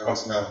leave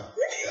out now,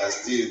 they are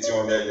still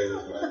 200 years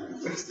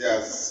old. Still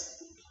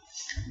has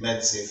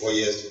medicine 4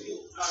 years to go.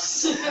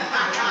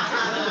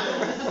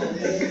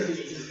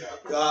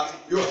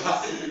 You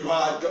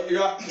are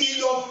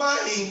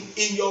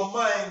in your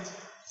mind.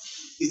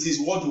 It is,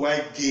 what do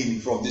I gain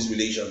from this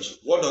relationship?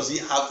 What does he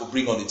have to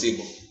bring on the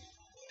table?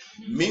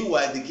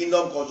 Meanwhile, the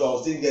kingdom culture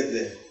will still get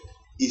there.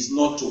 It's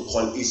not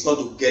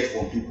to get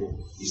from people.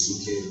 It's to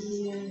give.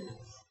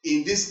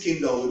 In this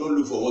kingdom, we don't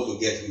look for what to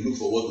get. We look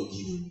for what to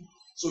give.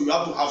 So you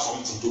have to have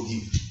something to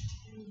give.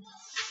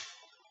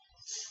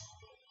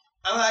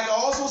 And I can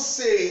also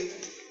say,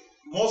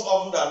 most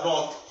often than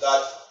not,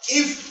 that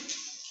if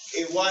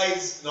a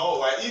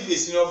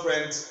senior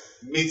friend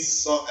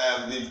meets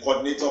the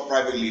coordinator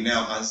privately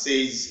now and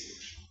says,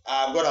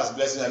 God has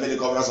blessed me, I made a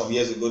covenant some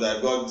years ago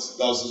that God does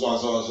so and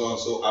so and so and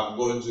so, I'm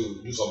going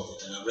to do something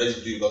and I'm ready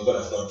to do it because God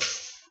has done it.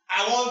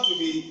 I want to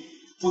be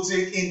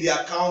putting in the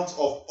account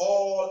of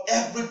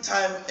every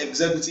time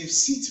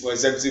executives sit for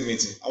executive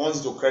meeting. I want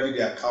you to credit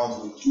the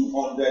account with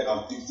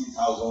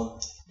 250,000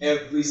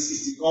 every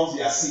 60 comes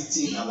they are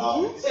sitting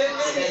about.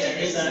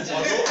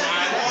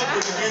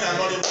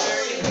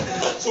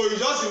 So you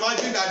just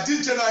imagine that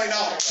this January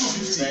now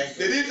 250.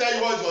 They didn't tell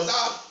you what it was.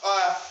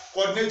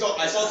 Coordinator,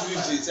 I saw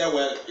 250. He said,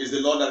 well, it's the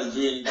Lord that is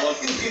doing it. But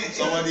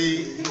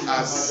somebody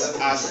has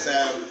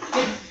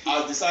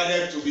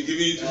decided to be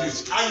giving you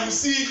 250. And you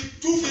see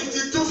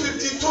 250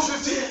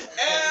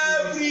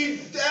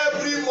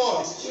 every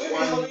month.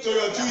 So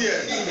your 2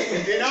 years.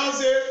 They now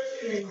say,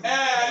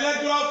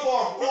 electoral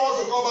form, who wants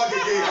to come back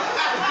again?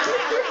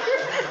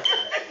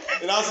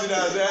 And I say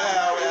that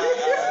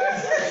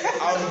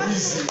I'm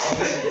busy.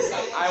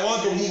 I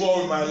want to move on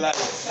with my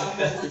life.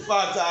 In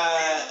fact,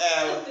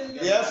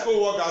 the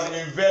ESCO work has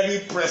been very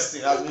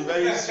pressing, has been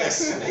very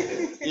stressful.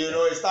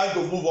 It's time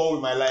to move on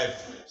with my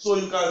life. So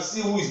you can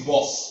see who is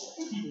boss.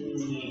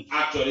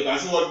 Actually, you can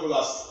see what people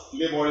are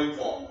laboring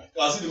for.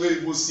 You can see the way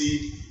people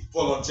see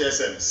volunteer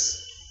service.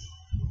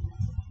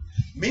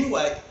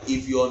 Meanwhile,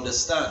 if you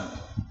understand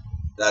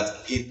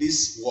that in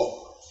this work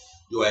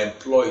you are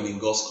employed in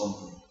God's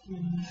company,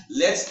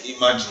 let's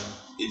imagine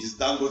it is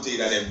Dangote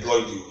that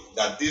employed you,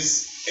 that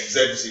this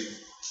executive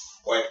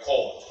or a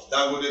call,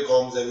 Dangote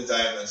comes every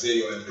time and say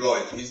you're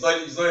employed. He's not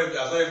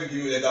even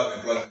giving you a letter of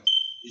employment.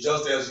 He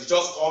just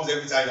comes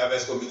every time you have a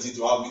committee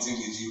to have meeting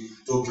with you,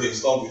 to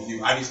brainstorm with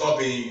you, and he's not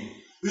paying you.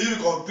 You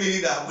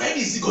complaining that when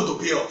is he going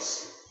to pay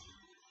us?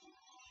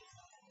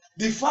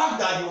 The fact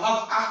that you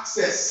have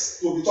access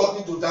to be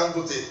talking to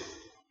Dangote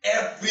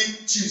every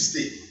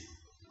Tuesday,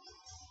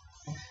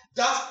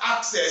 that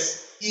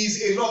access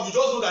is enough. You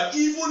just know that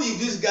even if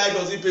this guy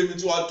doesn't pay me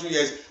 2 or 3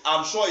 years,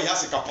 I'm sure he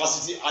has a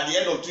capacity. At the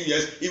end of 2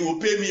 years, he will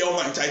pay me all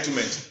my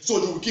entitlement. So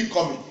you will keep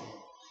coming.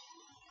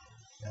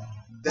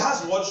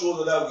 That's what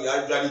shows that we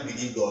actually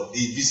believe God,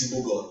 the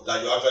visible God,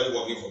 that you're actually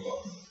working for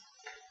God.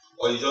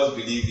 Or you just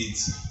believe it,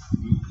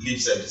 lip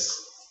service.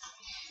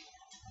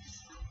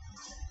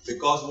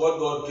 Because what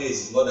God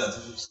pays is more than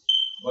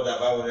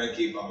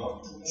 500k per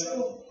month.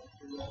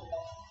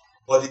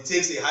 But it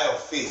takes a high of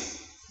faith.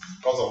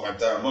 Because of my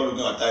time, I'm not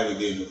looking at time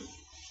again.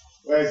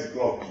 Where is the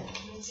clock?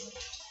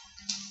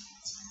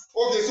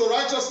 Okay, so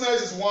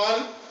righteousness is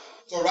 1.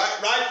 So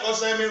right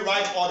also mean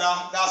right order.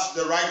 That's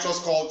the righteous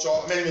culture.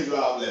 How many minutes do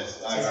I have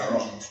left? I got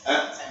wrong. I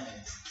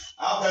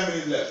have 10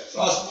 minutes left. So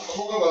I was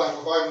talking about like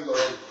for 5 minutes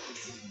already.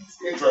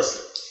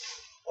 Interesting.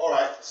 All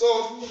right.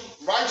 So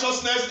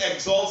righteousness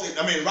exalts it.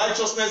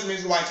 Righteousness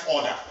means right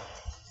order.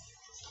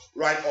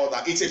 Right order.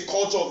 It's a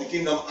culture of the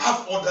kingdom.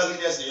 Have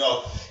orderliness in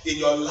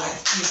your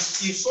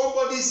life. If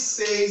somebody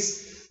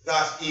says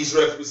that he's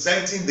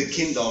representing the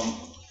kingdom,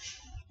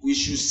 we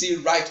should see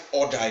right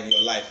order in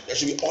your life. There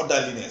should be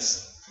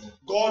orderliness.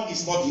 God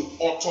is not the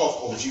author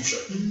of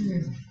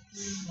confusion.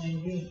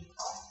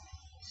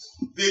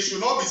 They should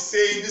not be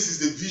saying this is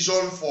the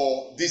vision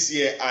for this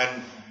year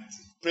and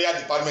prayer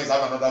departments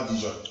have another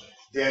vision.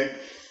 Then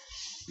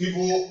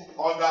people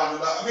under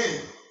another.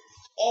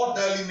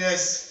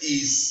 Orderliness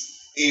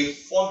is a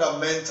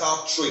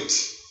fundamental trait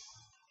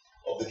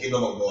of the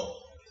kingdom of God.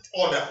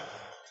 Order.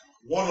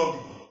 One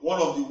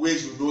of the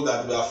ways you know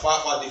that we are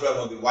far, far different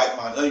from the white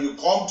man. When you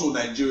come to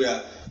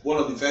Nigeria, one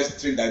of the first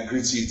things that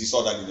greets you is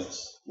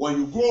disorderliness. When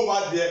you go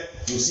over there,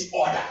 you see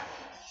order.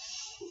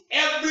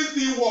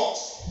 Everything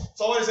works.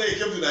 Somebody said he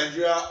came to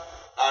Nigeria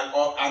and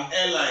an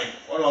airline,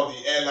 one of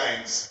the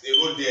airlines, they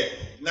wrote there,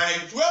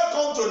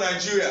 welcome to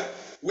Nigeria,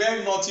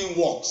 where nothing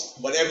works,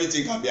 but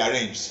everything can be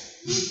arranged.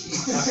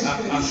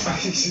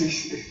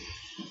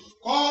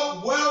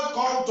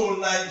 Welcome to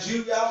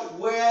Nigeria,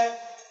 where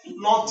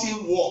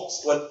nothing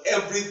works, but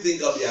everything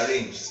can be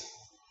arranged.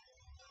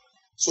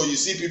 So you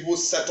see people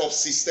set up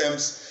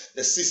systems.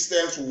 The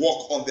systems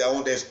work on their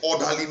own. There's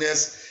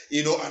orderliness,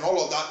 and all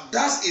of that.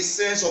 That's a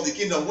sense of the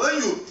kingdom. When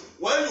you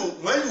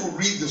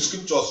read the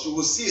scriptures, you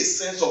will see a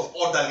sense of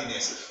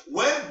orderliness.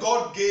 When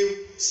God gave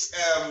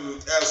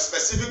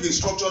specific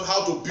instruction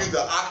how to build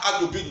the ark, how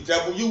to build the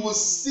temple, you will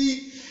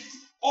see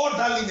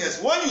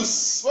orderliness. When you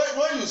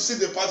see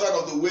the pattern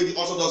of the way the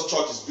Orthodox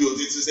Church is built,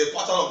 it is a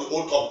pattern of the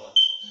old covenant.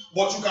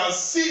 But you can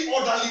see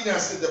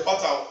orderliness in the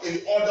pattern, in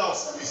the order of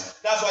service.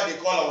 That's why they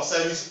call our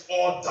service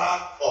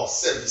order of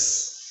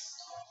service.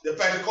 The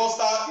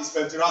Pentecostal is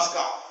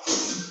Pentarascal.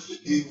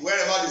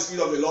 Wherever the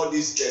Spirit of the Lord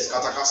is, there's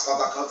kata.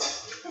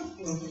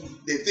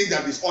 They think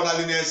that this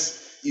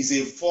orderliness is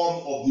a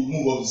form of the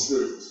move of the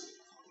Spirit.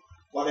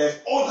 But there's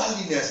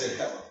orderliness in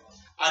heaven.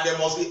 And there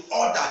must be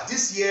order.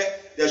 This year,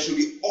 there should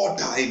be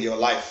order in your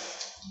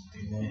life.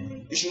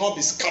 It should not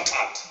be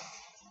scattered.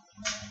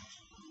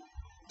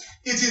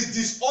 It is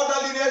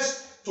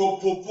disorderliness to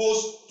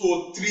propose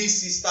to 3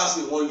 sisters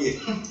in 1 year.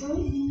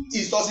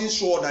 It doesn't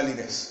show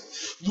orderliness.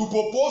 You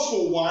propose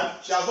to one,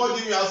 she has not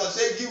given you answer.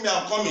 Say, give me,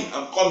 I'm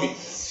coming.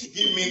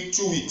 Give me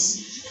 2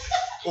 weeks.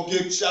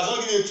 Okay, she has not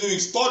given you 2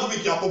 weeks. 3rd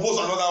week, you propose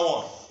another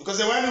one. Because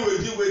when you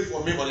will wait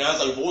for me for the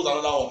answer, you propose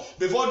another one.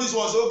 Before this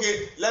one, say,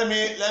 okay, let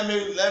me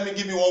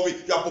give me 1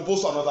 week. You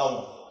propose another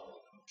one.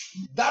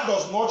 That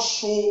does not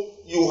show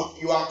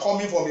you are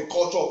coming from a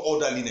culture of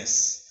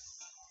orderliness.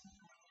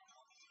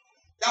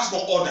 That's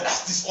not order,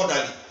 that's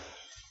disorderly.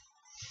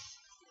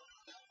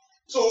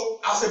 So,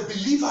 as a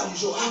believer, you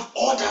should have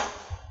order.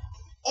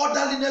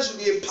 Orderliness should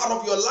be a part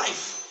of your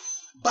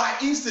life by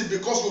instinct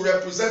because you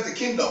represent the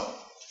kingdom.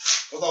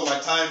 Because of my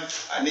time,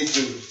 I need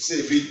to say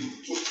a bit,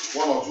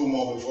 1 or 2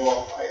 more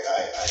before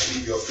I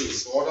leave your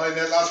face. So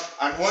orderliness,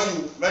 and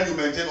when you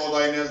maintain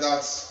orderliness,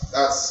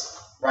 that's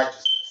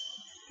righteousness.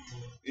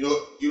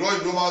 In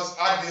Romans,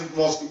 add this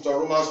more scripture,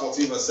 Romans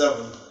 14 verse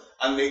 7.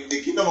 And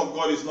the kingdom of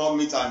God is not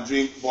meat and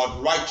drink,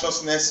 but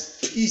righteousness,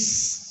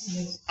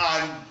 peace,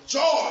 and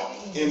joy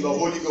in the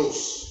Holy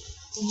Ghost.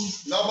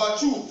 Number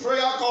 2,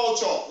 prayer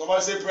culture.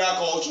 Somebody say prayer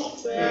culture.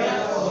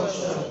 Prayer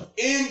culture.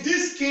 In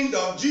this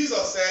kingdom,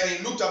 Jesus said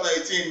in Luke chapter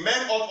 18,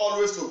 men ought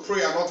always to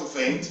pray and not to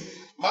faint.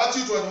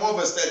 Matthew 21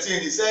 verse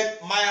 13, he said,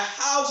 my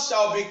house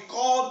shall be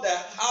called the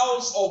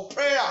house of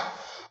prayer,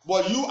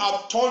 but you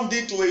have turned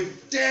it to a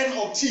den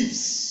of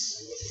thieves.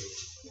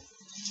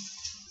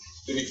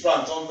 To be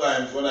frank,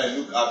 sometimes when I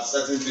look at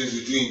certain things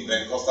we do in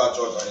Pentecostal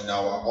church and in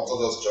our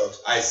Orthodox church,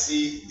 I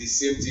see the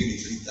same thing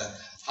repeated.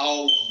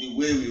 How the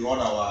way we run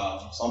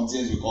our, some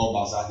things we call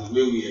bazaar, the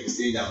way we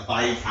exchange and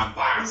buy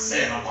and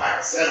sell.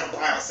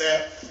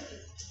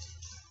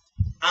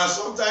 And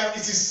sometimes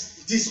it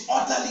is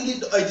disorderly,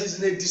 it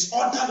is in a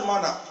disordered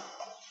manner.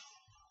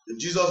 If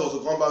Jesus was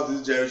to come back to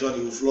this generation,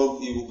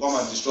 he will come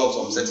and disrupt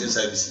some certain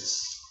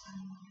services.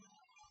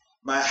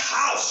 My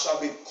house shall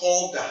be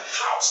called the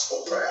house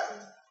of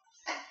prayer.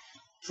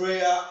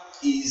 Prayer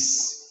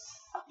is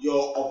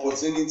your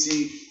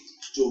opportunity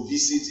to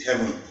visit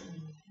heaven,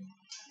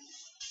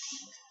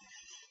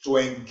 to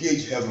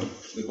engage heaven,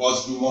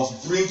 because you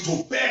must bring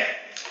to bear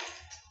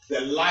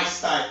the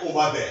lifestyle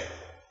over there.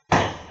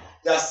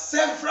 There are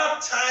several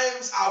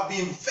times I've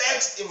been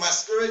vexed in my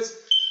spirit.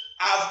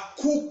 I've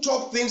cooked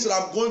up things that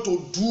I'm going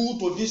to do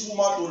to this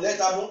woman to let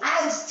her know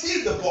I'm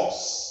still the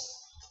boss.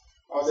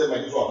 I'll say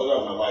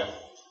my wife.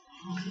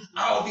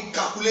 I'll be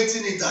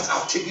calculating it that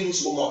I've taken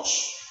so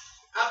much.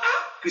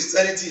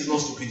 Christianity is not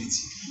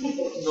stupidity.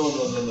 No.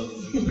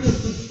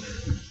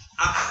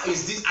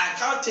 Is this? I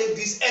can't take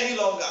this any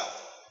longer.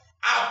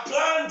 I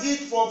planned it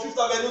from 5th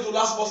Avenue to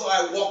last bus, so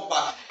I walk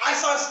back. I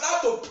shall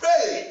start to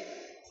pray.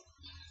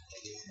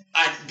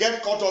 I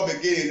get caught up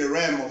again in the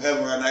realm of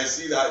heaven and I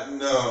see that,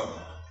 no.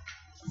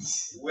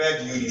 Where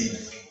do you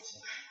live?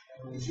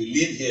 If you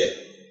live here,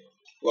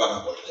 go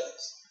and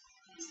apologize.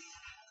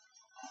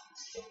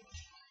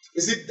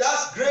 You see,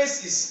 that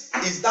grace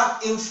is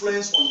that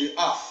influence on the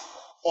earth,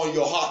 on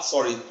your heart,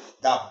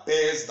 that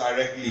bears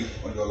directly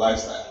on your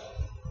lifestyle.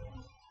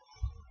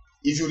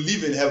 If you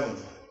live in heaven,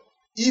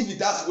 if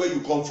that's where you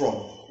come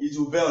from, it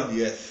will bear on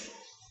the earth.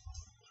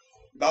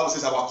 The Bible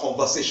says our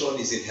conversation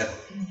is in heaven.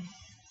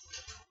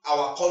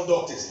 Our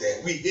conduct is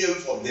there. We hail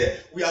from there.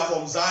 We are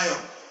from Zion.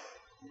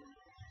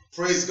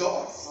 Praise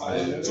God.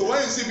 Hallelujah. So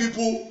when you see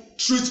people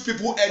treat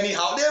people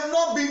anyhow, they have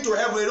not been to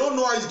heaven. They don't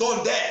know how it's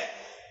done there.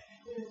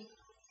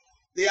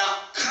 They are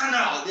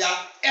carnal, they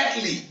are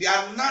earthly, they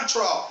are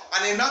natural.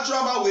 And a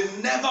natural man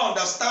will never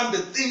understand the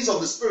things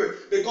of the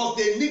Spirit because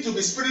they need to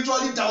be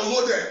spiritually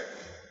downloaded.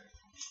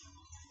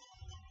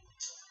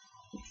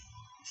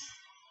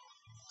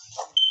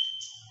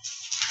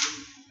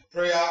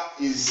 Prayer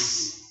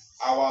is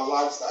our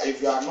lifestyle.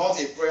 If you are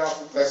not a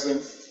prayerful person,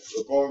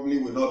 you probably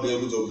will not be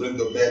able to bring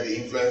to bear the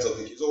influence of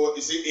the kingdom. So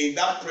you see, in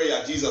that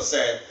prayer, Jesus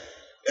said,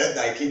 let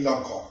thy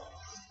kingdom come.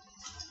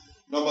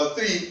 Number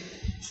 3,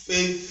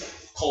 faith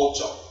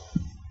culture.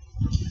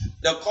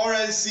 The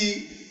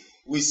currency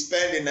we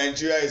spend in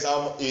Nigeria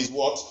is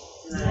what?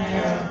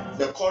 Yeah.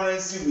 The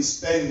currency we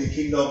spend in the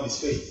kingdom is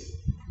faith.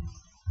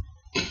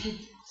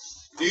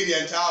 Read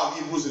the entire of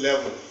Hebrews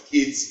 11.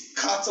 It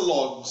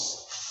catalogs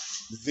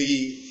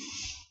the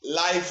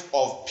life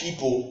of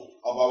people,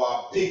 of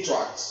our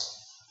patriarchs,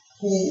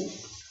 who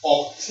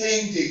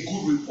obtained a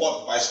good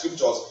report by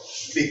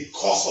scriptures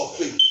because of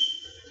faith.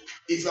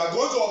 If you are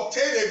going to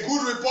obtain a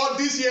good report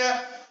this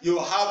year, you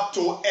have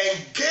to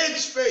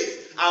engage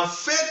faith. And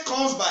faith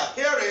comes by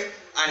hearing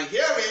and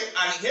hearing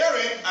and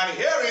hearing and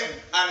hearing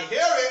and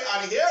hearing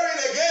and hearing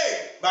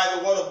again by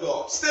the word of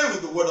God. Stay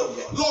with the word of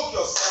God. Lock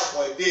yourself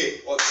for a day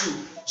or two,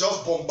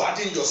 just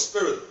bombarding your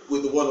spirit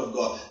with the word of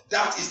God.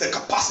 That is the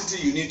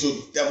capacity you need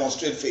to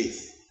demonstrate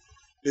faith,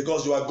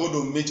 because you are going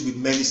to meet with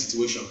many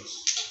situations.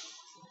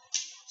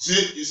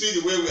 You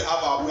see the way we have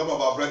some of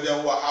our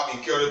brethren who have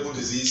incurable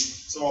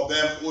disease. Some of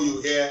them who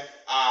you hear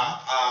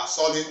are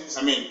solid.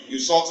 I mean, you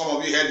saw some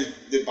of you heard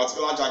the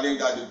particular challenge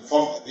that the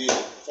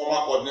former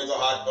coordinator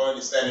had during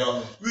his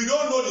tenure. We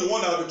don't know the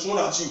one that will be thrown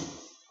at you,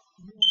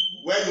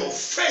 where your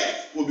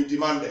faith will be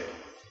demanded.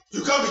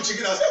 You can't be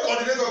chicken and say,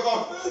 coordinator,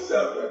 come.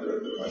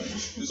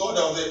 You saw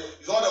there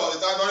was a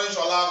time during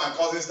Shola, my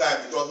cousin's time.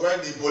 It was when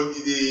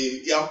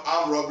the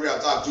armed robbery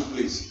attack took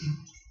place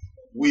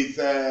with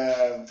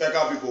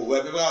Feka people,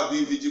 where people are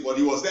doing vigil, but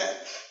he was there.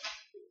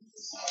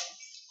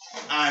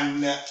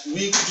 And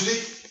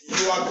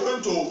you are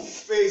going to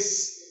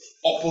face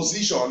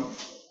opposition,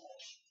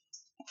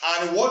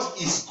 and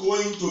what is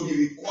going to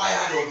be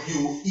required of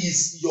you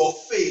is your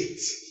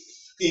faith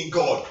in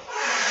God.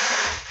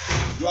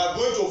 You are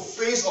going to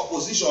face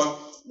opposition.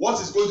 What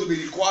is going to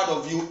be required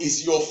of you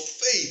is your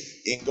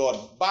faith in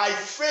God. By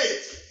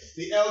faith,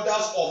 the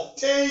elders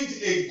obtained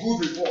a good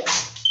report,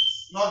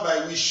 not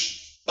by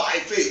wish, by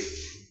faith.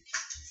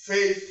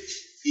 Faith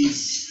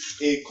is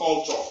a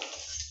culture.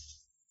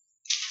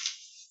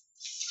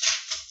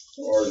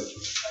 All right.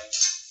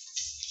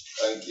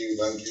 Thank you.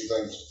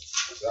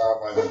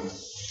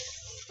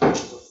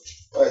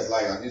 Where is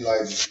light? I need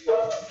light.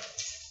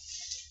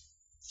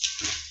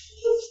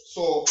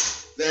 So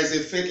there's a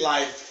faith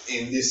life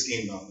in this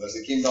kingdom. There's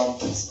a kingdom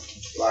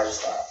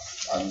lifestyle,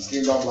 and this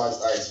kingdom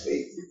lifestyle is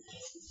faith.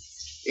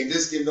 In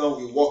this kingdom,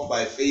 we walk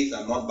by faith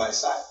and not by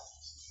sight.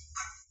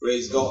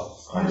 Praise God.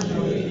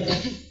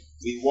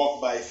 We walk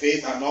by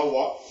faith and not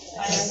what?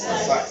 By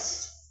sight.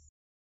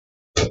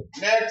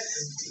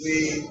 Next,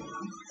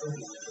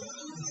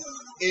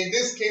 in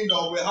this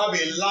kingdom, we have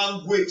a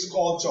language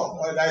culture.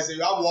 When I say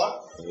you have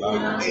what?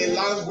 A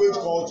language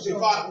culture. In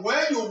fact,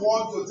 when you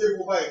want to take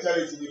over a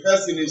territory, the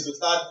first thing is to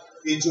start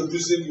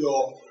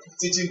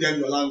teaching them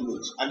your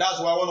language. And that's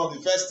why one of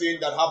the first things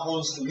that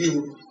happens to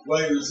you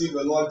when you receive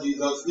the Lord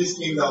Jesus, this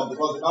kingdom,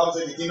 because the Bible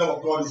says the kingdom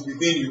of God is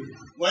within you.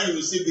 When you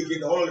receive the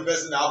kingdom, one of the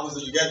first things that happens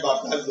is you get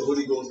baptized with the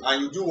Holy Ghost,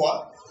 and you do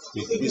what?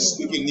 You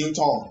speak in new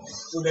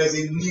tongues. So there's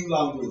a new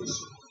language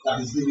that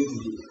is given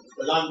to you.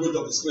 The language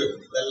of the Spirit,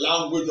 the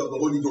language of the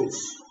Holy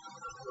Ghost.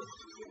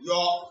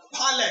 Your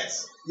palate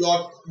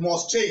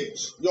must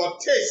change. Your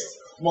taste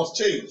must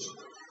change.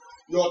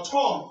 Your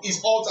tongue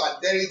is altered.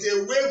 There is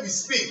a way we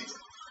speak.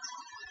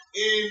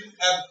 In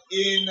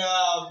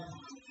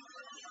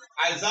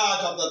Isaiah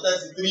chapter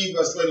 33,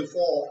 verse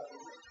 24,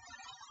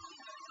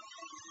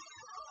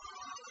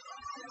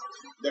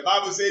 the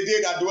Bible says,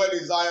 they that dwell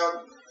in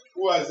Zion,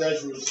 who are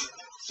Zeus,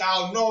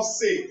 shall not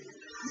say.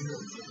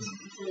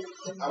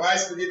 Am I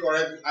speaking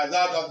correctly?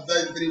 Isaiah chapter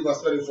 33,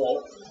 verse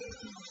 24.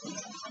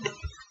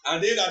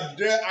 And they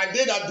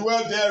that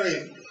dwell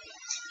therein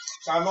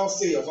shall not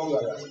say, or something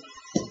like that.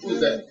 Who's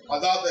there?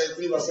 Isaiah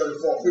 33 verse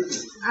 34.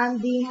 50.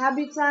 And the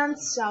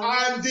inhabitants shall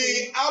And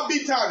the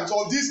inhabitants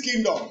of this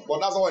kingdom, but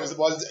that's not what it's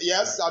about.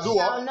 Yes, I do shall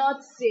what?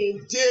 not say,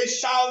 They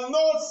shall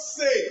not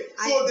say.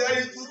 So there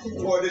is,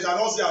 or they shall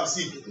not say, I'm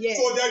sick. Yes.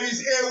 So there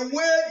is a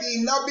way the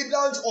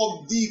inhabitants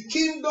of the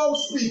kingdom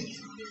speak.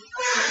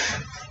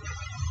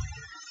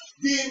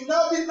 The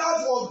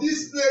inhabitants of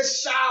this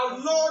place shall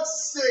not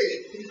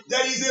say.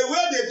 There is a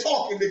way they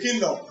talk in the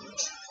kingdom.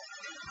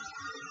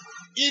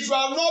 If you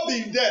have not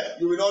been there,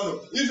 you will not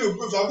know. If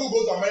some people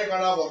go to America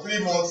now for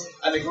 3 months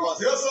and they come and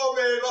say, "What's up,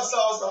 man? What's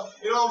up?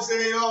 You know what I'm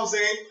saying? You know what I'm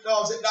saying? You know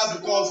what I'm saying?" That's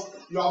because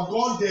you have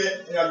gone there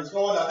and you have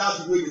discovered that that's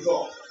the way they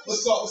talk.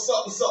 What's up? What's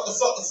up? What's up?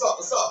 What's up? What's up?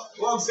 What's up?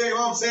 What I'm saying?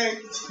 What I'm saying?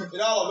 You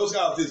know, all of those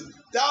kind of things.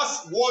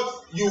 That's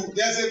what you.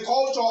 There's a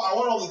culture, and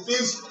one of the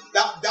things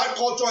that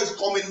culture is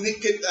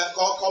communicated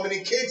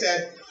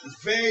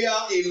via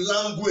a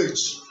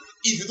language.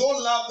 If you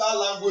don't learn that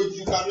language,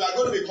 you are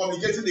going to be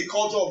communicating the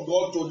culture of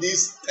God to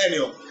this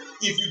tenure.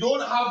 If you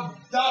don't have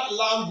that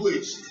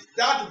language,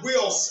 that way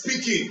of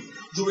speaking,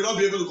 you will not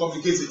be able to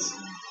communicate it.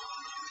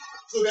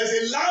 So there's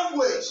a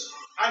language,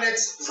 an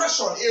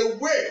expression, a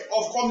way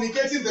of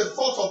communicating the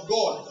thoughts of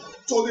God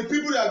to the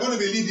people that are going to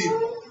be leading.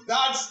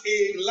 That's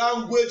a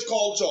language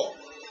culture.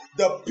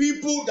 The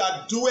people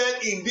that dwell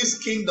in this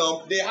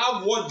kingdom, they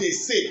have what they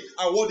say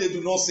and what they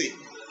do not say.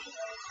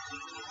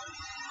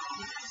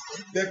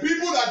 The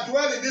people that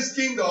dwell in this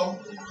kingdom,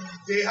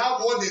 they have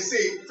what they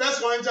say.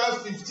 1 Corinthians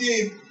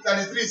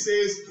 15:33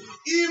 says,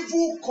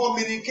 evil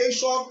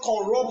communication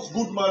corrupts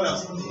good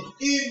manners.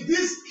 In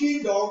this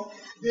kingdom,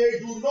 they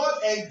do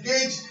not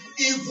engage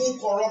evil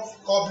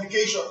corrupt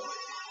communication.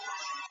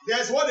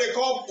 There's what they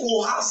call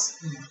coerced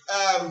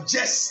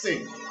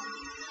jesting.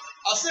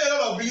 I see a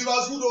lot of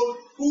believers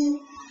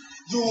who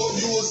you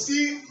will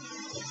see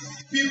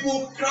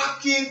people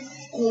cracking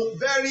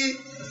very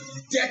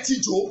dirty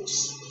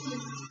jokes.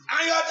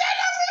 And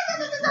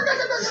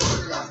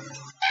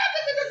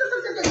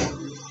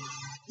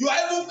you are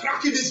even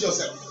cracking this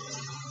yourself.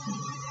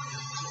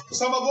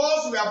 Some of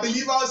us, we are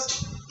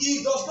believers.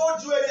 It does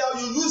not do anyhow.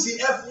 You use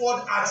the F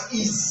word at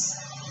ease.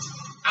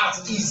 At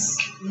ease.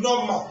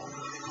 Normal.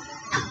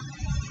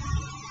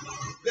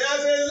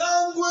 There's a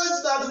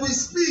language that we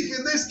speak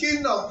in this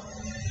kingdom.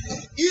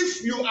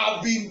 If you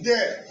have been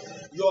there,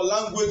 your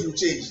language will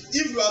change.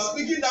 If you are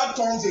speaking that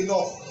tongues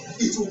enough,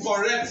 it will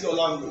correct your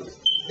language.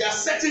 There are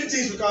certain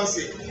things you can't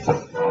say.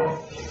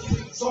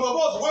 Some of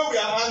us, when we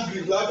are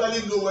angry, we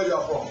actually know where you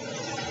are from.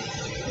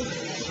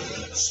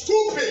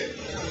 Stupid.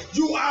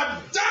 You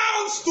are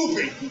down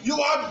stupid. You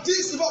are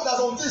this. There's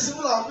some things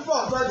people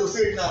are trying to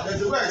say it now.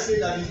 There's a way I say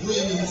that is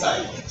doing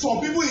inside. Some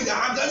people in the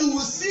anger, you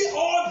will see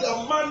all the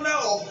manner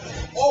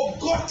of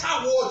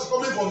gutter words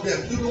coming from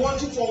them. You will be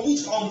wondering from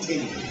which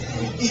fountain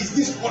is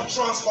this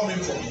utterance coming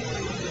from?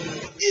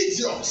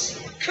 Idiots.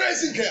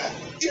 Crazy girl.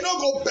 It don't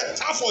go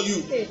better for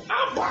you.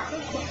 Abba.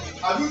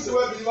 Have you seen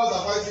where believers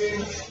are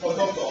fighting for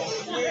doctor?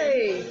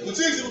 Hey. You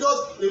think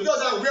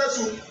because I wear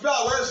shoe,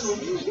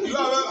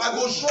 I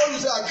go show you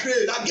say I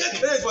create. I get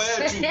craze for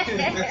hair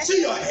too.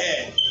 See your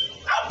hair.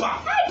 Abba.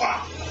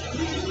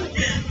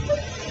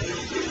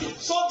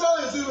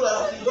 Sometimes you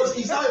like because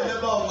is that a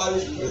member of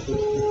marriage?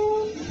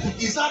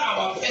 Is that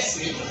our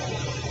person?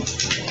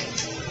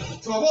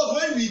 Some of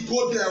us, when we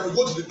go there, we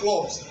go to the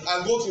clubs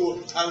and go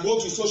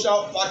to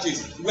social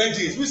parties,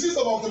 weddings. We see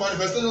some of the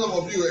manifestations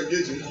of you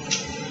engaging.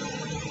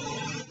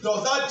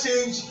 Does that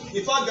change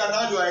the fact that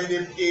now you are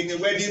in a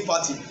wedding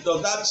party?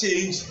 Does that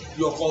change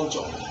your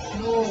culture?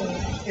 No.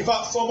 In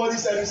fact, somebody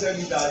said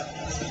recently that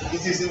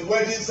it is in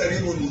wedding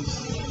ceremonies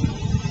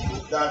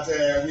that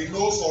we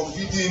know some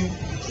hidden.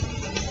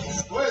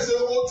 When you say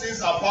old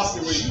things are passed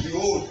away,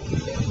 behold,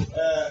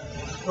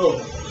 no.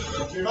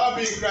 You might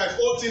be in Christ,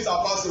 old things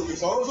are passed away.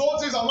 Some old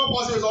things are not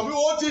passed away. Some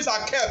old things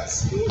are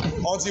kept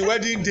until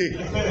wedding day.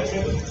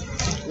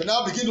 We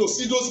now begin to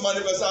see those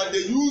manifestations, and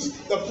they use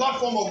the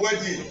platform of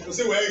wedding to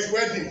say, well, it's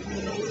wedding.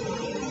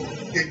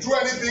 They do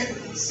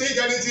anything, sing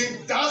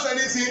anything, dance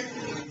anything,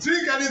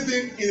 drink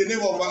anything in the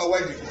name of our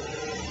wedding.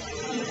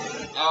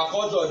 Our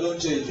culture don't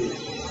change.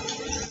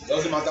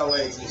 Doesn't matter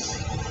where it is.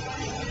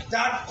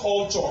 That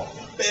culture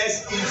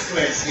bears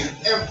influence in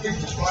every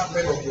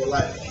department of your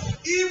life.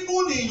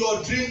 Even in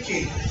your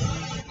drinking.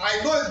 I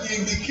know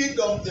in the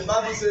kingdom, the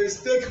Bible says,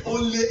 take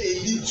only a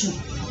little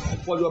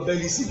for your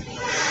belly sake.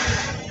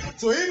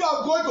 So if you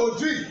are going to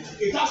drink,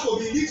 it has to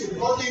be little.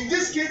 Because in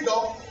this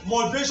kingdom,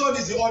 moderation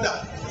is the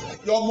order.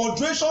 Your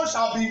moderation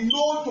shall be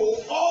known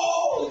to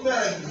all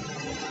men.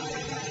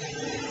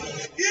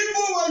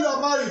 Even when you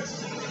are married,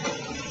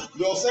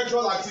 your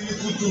sexual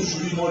activity too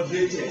should be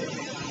moderated.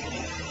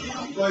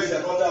 Because it's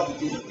an order of the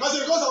kingdom. Because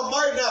I'm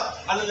married now,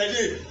 and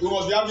like we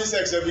must be having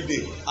sex every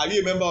day. Are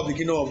you a member of the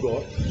kingdom of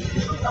God?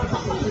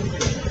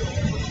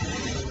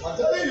 I'm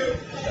telling you,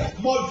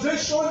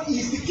 moderation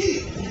is the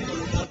key.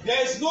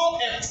 There is no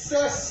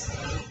excess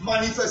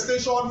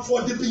manifestation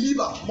for the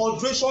believer.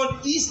 Moderation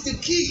is the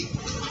key.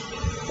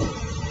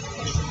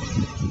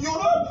 You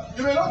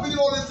may not believe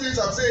all these things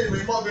I'm saying. You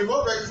may not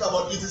register,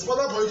 but it is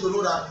important for you to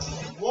know that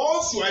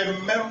once you are a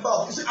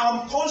member, you see,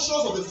 I'm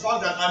conscious of the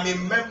fact that I'm a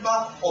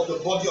member of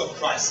the body of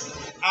Christ.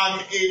 I'm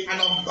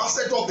an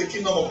ambassador of the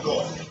kingdom of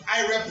God.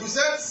 I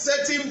represent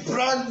certain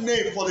brand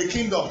name for the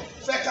kingdom.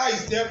 Feka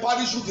is there,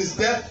 Parachute is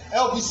there,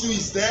 LBC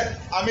is there,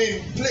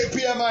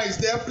 PMI is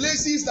there,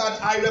 places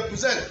that I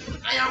represent.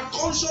 I am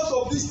conscious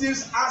of these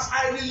things as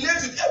I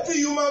relate with every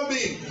human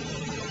being.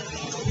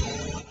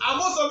 And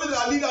most of you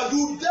that are leaders,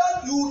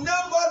 you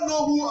never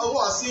know who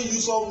are seeing you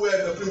somewhere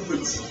in the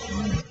pulpit.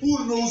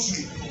 Who knows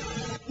you?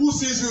 Who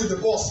sees you in the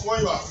bus when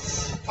you are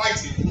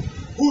fighting?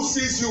 Who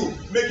sees you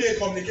making a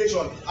communication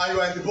and you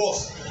are in the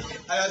bus?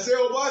 And I say,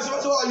 oh boy,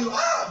 so are you?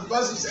 The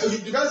person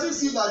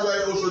sees that you are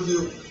in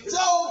Oshodi. He say,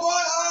 oh boy,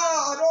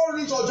 I don't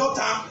reach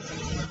Ojota.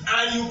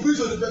 And you preach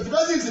to the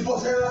person is the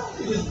bus.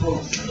 He is the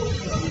bus.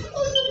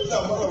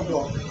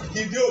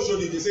 If they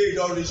Oshodi, they say you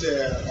don't reach.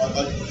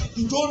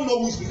 You don't know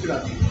who is speaking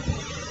at you.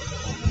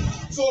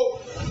 So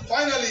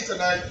finally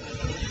tonight,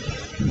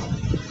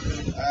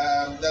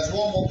 there's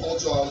one more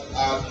culture.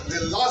 The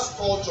last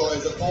culture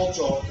is the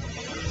culture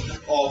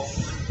of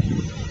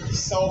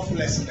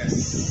selflessness.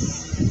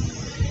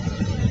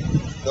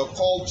 The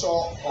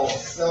culture of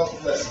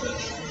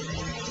selflessness.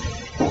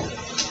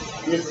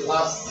 This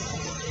last,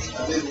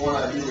 and this one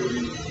I do with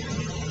you.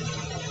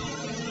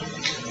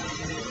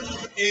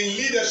 In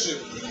leadership,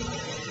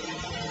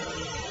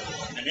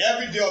 and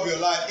every day of your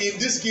life, in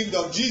this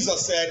kingdom,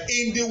 Jesus said,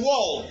 in the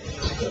world,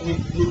 let me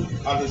look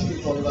at the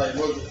scripture that I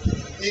wrote.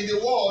 In the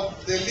world,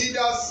 the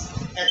leaders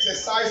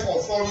exercise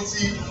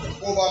authority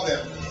over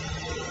them.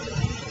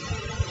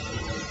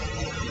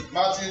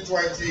 Matthew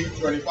 20,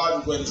 25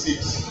 to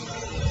 26.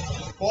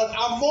 But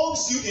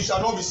amongst you it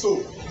shall not be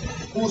so.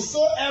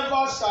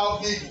 Whosoever shall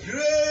be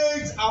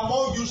great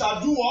among you shall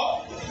do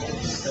what?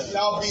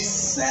 Shall be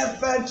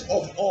servant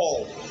of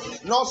all,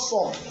 not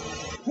some.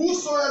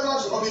 Whosoever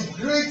shall be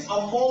great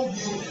among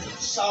you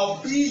shall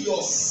be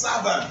your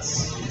servant.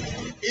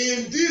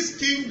 In this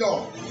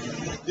kingdom,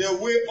 the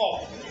way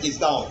up is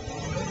down.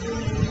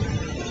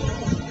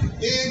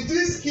 In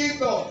this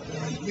kingdom,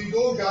 we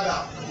don't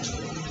gather.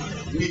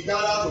 We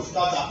gather to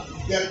scatter.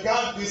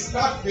 We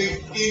start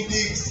in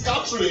the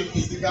scattering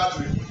is the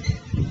gathering.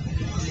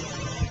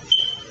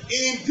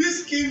 In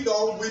this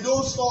kingdom, we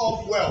don't store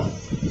up wealth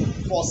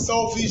for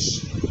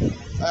selfish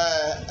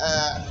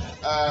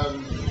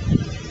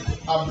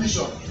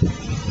ambition.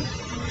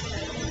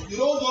 You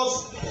don't just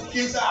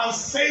keep saying,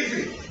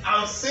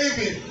 I'm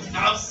saving.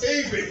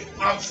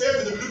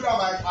 If you look at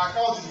my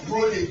account, it's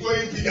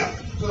growing bigger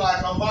so that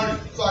I can marry,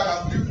 so I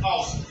can build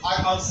house. I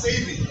am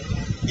saving.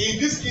 In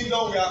this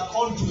kingdom, we are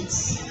conduits.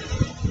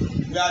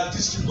 We are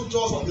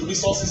distributors of the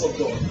resources of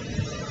God.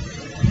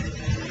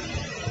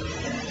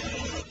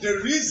 The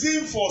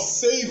reason for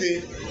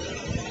saving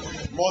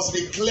must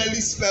be clearly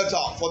spelled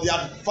out for the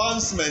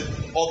advancement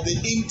of the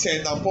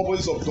intent and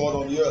purposes of God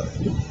on the earth.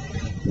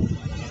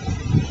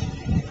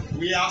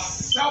 We are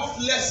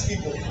selfless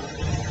people.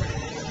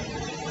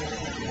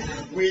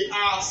 We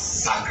are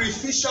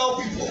sacrificial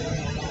people.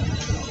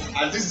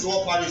 And this is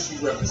what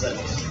Parachute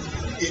represents.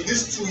 In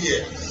these 2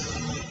 years,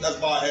 let's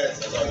bow our heads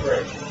as I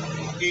pray.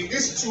 In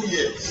these 2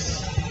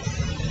 years,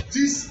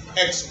 this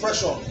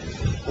expression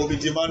will be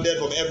demanded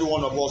from every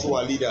one of us who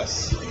are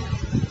leaders.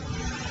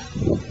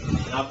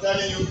 And I'm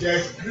telling you,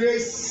 there's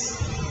grace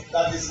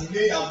that is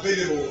made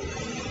available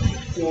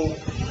to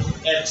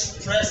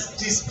express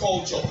this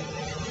culture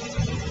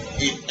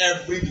in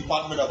every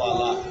department of our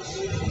lives.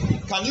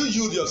 Can you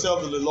yield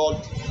yourself to the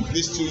Lord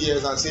these 2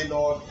 years and say,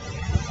 Lord,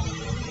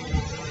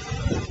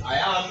 I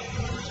am.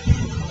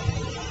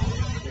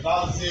 The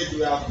Bible says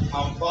we are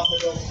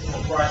ambassadors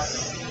of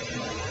Christ.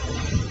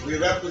 We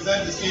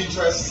represent His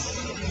interests.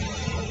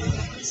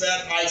 He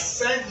said, I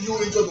sent you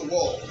into the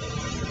world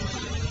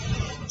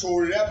to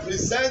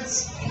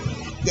represent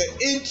the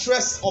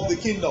interests of the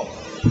kingdom,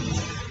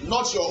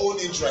 not your own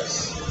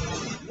interests.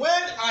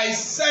 When I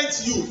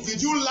sent you,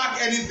 did you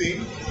lack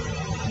anything?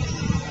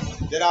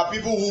 There are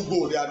people who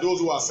go, there are those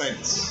who are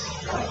sent.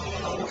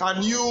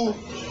 Can you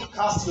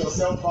cast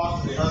yourself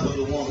back in the hands of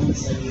the one who is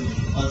sent you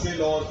and say,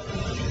 Lord,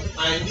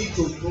 I need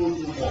to know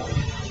you more,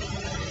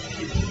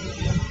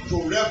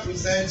 to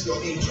represent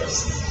your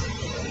interests.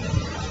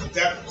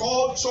 The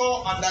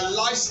culture and the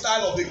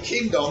lifestyle of the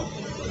kingdom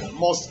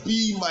must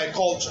be my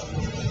culture.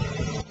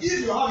 If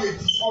you have a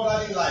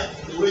disorderly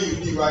life, the way you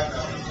live right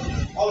now,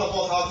 all of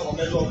us have some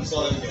measure of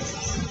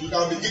disorderliness. You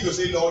can begin to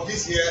say, Lord,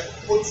 this year,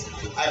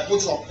 I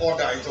put some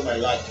order into my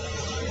life.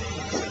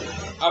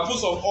 I put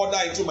some order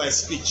into my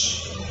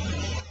speech.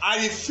 I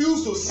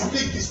refuse to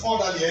speak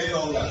disorderly any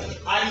longer.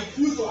 I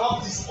refuse to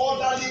have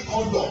disorderly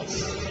conduct.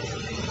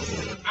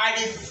 I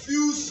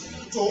refuse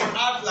to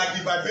act like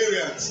the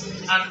barbarians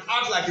and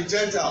act like the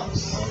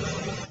Gentiles.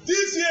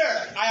 This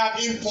year, I am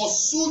in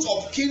pursuit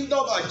of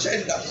kingdom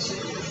agendas,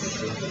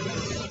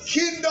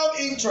 kingdom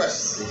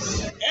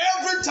interests.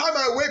 Every time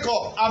I wake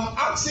up, I'm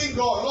asking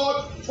God,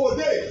 Lord,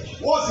 today,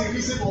 what's the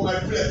reason for my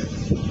breath?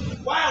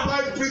 Why am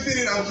I breathing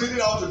in and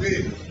breathing out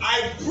today?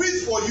 I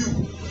breathe for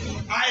you.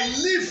 I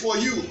live for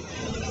you.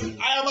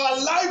 I am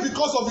alive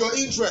because of your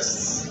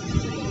interests.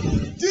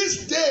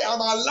 This day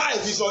I'm alive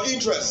is your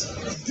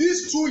interest.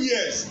 These 2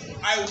 years,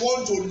 I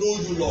want to know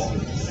you, Lord.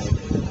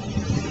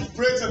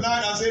 Pray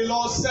tonight and say,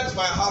 Lord, set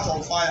my heart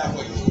on fire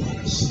for you.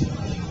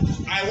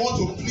 I want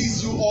to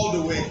please you all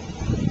the way.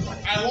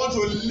 I want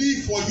to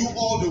live for you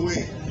all the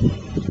way.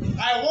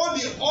 I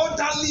want the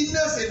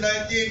orderliness in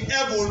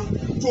heaven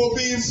to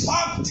be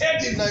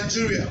impacted in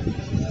Nigeria.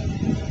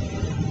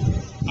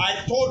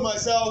 I told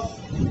myself,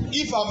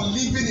 if I'm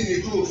living in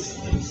a clothes,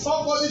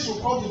 somebody should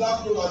come to that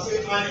clothes and say,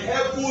 an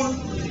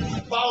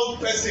heaven-bound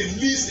person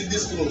lives in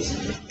this clothes.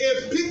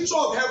 A picture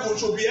of heaven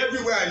should be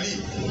everywhere I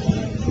live.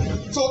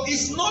 So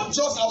it's not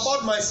just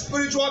about my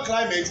spiritual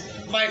climate,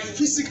 my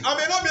physical. I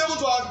may not be able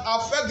to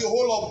affect the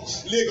whole of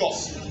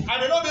Lagos. I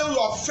may not be able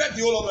to affect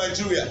the whole of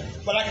Nigeria,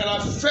 but I can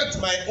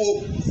affect my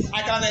home.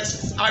 I can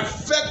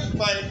affect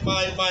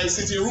my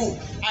sitting room.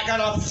 I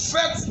can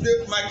affect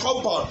my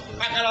compound.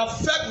 I can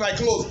affect my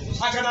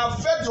clothes. I can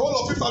affect the whole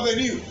of Fifth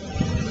Avenue.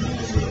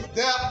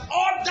 The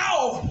order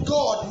of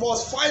God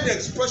must find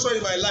expression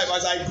in my life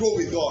as I grow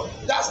with God.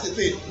 That's the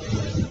thing.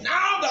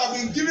 Now that I've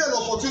been given an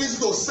opportunity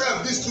to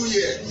serve these 2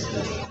 years,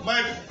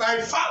 my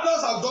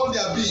fathers have done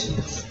their bit.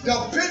 The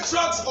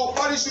patriarchs of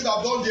parishioners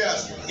have done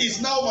theirs. It's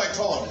now my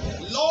turn.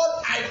 Lord,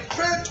 I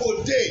pray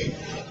today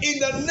in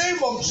the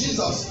name of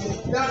Jesus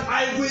that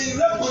I will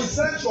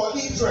represent your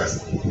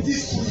interest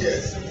these 2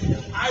 years.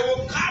 I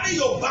will carry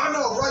your banner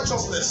of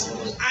righteousness.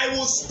 I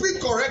will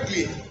speak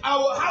correctly. I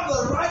will have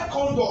the right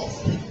conduct.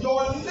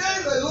 Your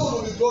name alone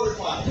will be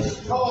glorified.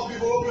 Come on,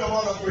 people, open your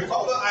mouth and pray.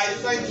 Father, I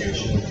thank you.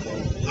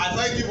 I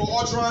thank you for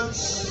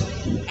utterance.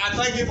 I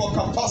thank you for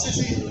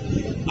capacity.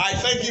 I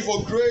thank you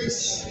for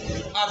grace.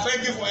 I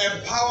thank you for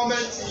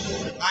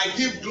empowerment. I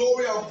give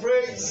glory and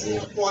praise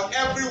for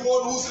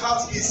everyone whose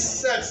heart is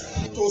set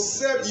to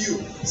serve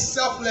you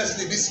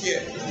selflessly this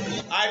year.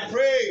 I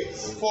pray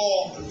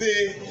for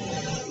the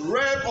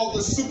realm of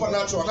the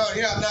supernatural. Now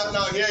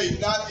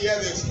hear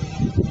this.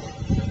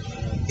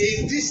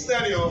 In this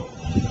tenure,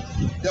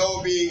 there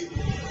will be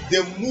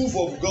the move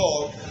of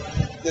God,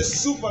 the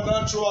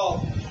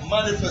supernatural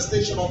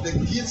manifestation of the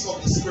gifts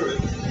of the Spirit.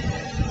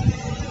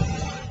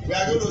 We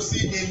are going to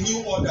see a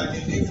new order,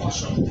 a new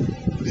fashion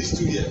these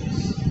 2 years.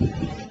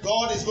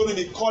 God is going to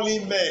be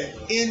calling men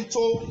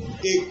into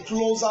a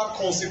closer,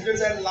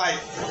 consecrated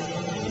life.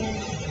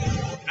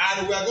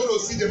 And we are going to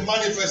see the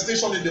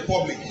manifestation in the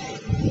public.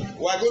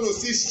 We are going to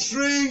see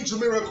strange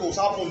miracles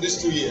happen these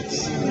 2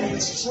 years.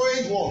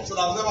 Strange ones that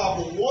have never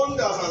happened.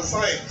 Wonders and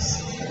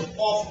signs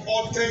of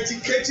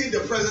authenticating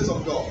the presence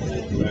of God.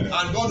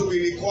 And God will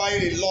be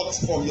requiring a lot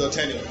from your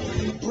tenure.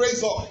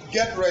 Praise God.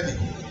 Get ready.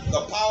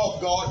 The power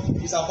of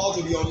God is about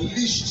to be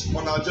unleashed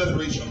on our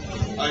generation.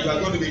 And you are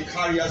going to be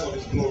carriers of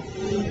His glory.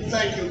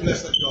 Thank you,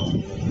 blessed God.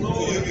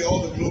 To you be all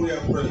the glory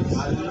and praise.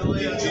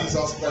 In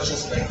Jesus'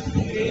 precious name.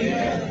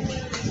 Amen.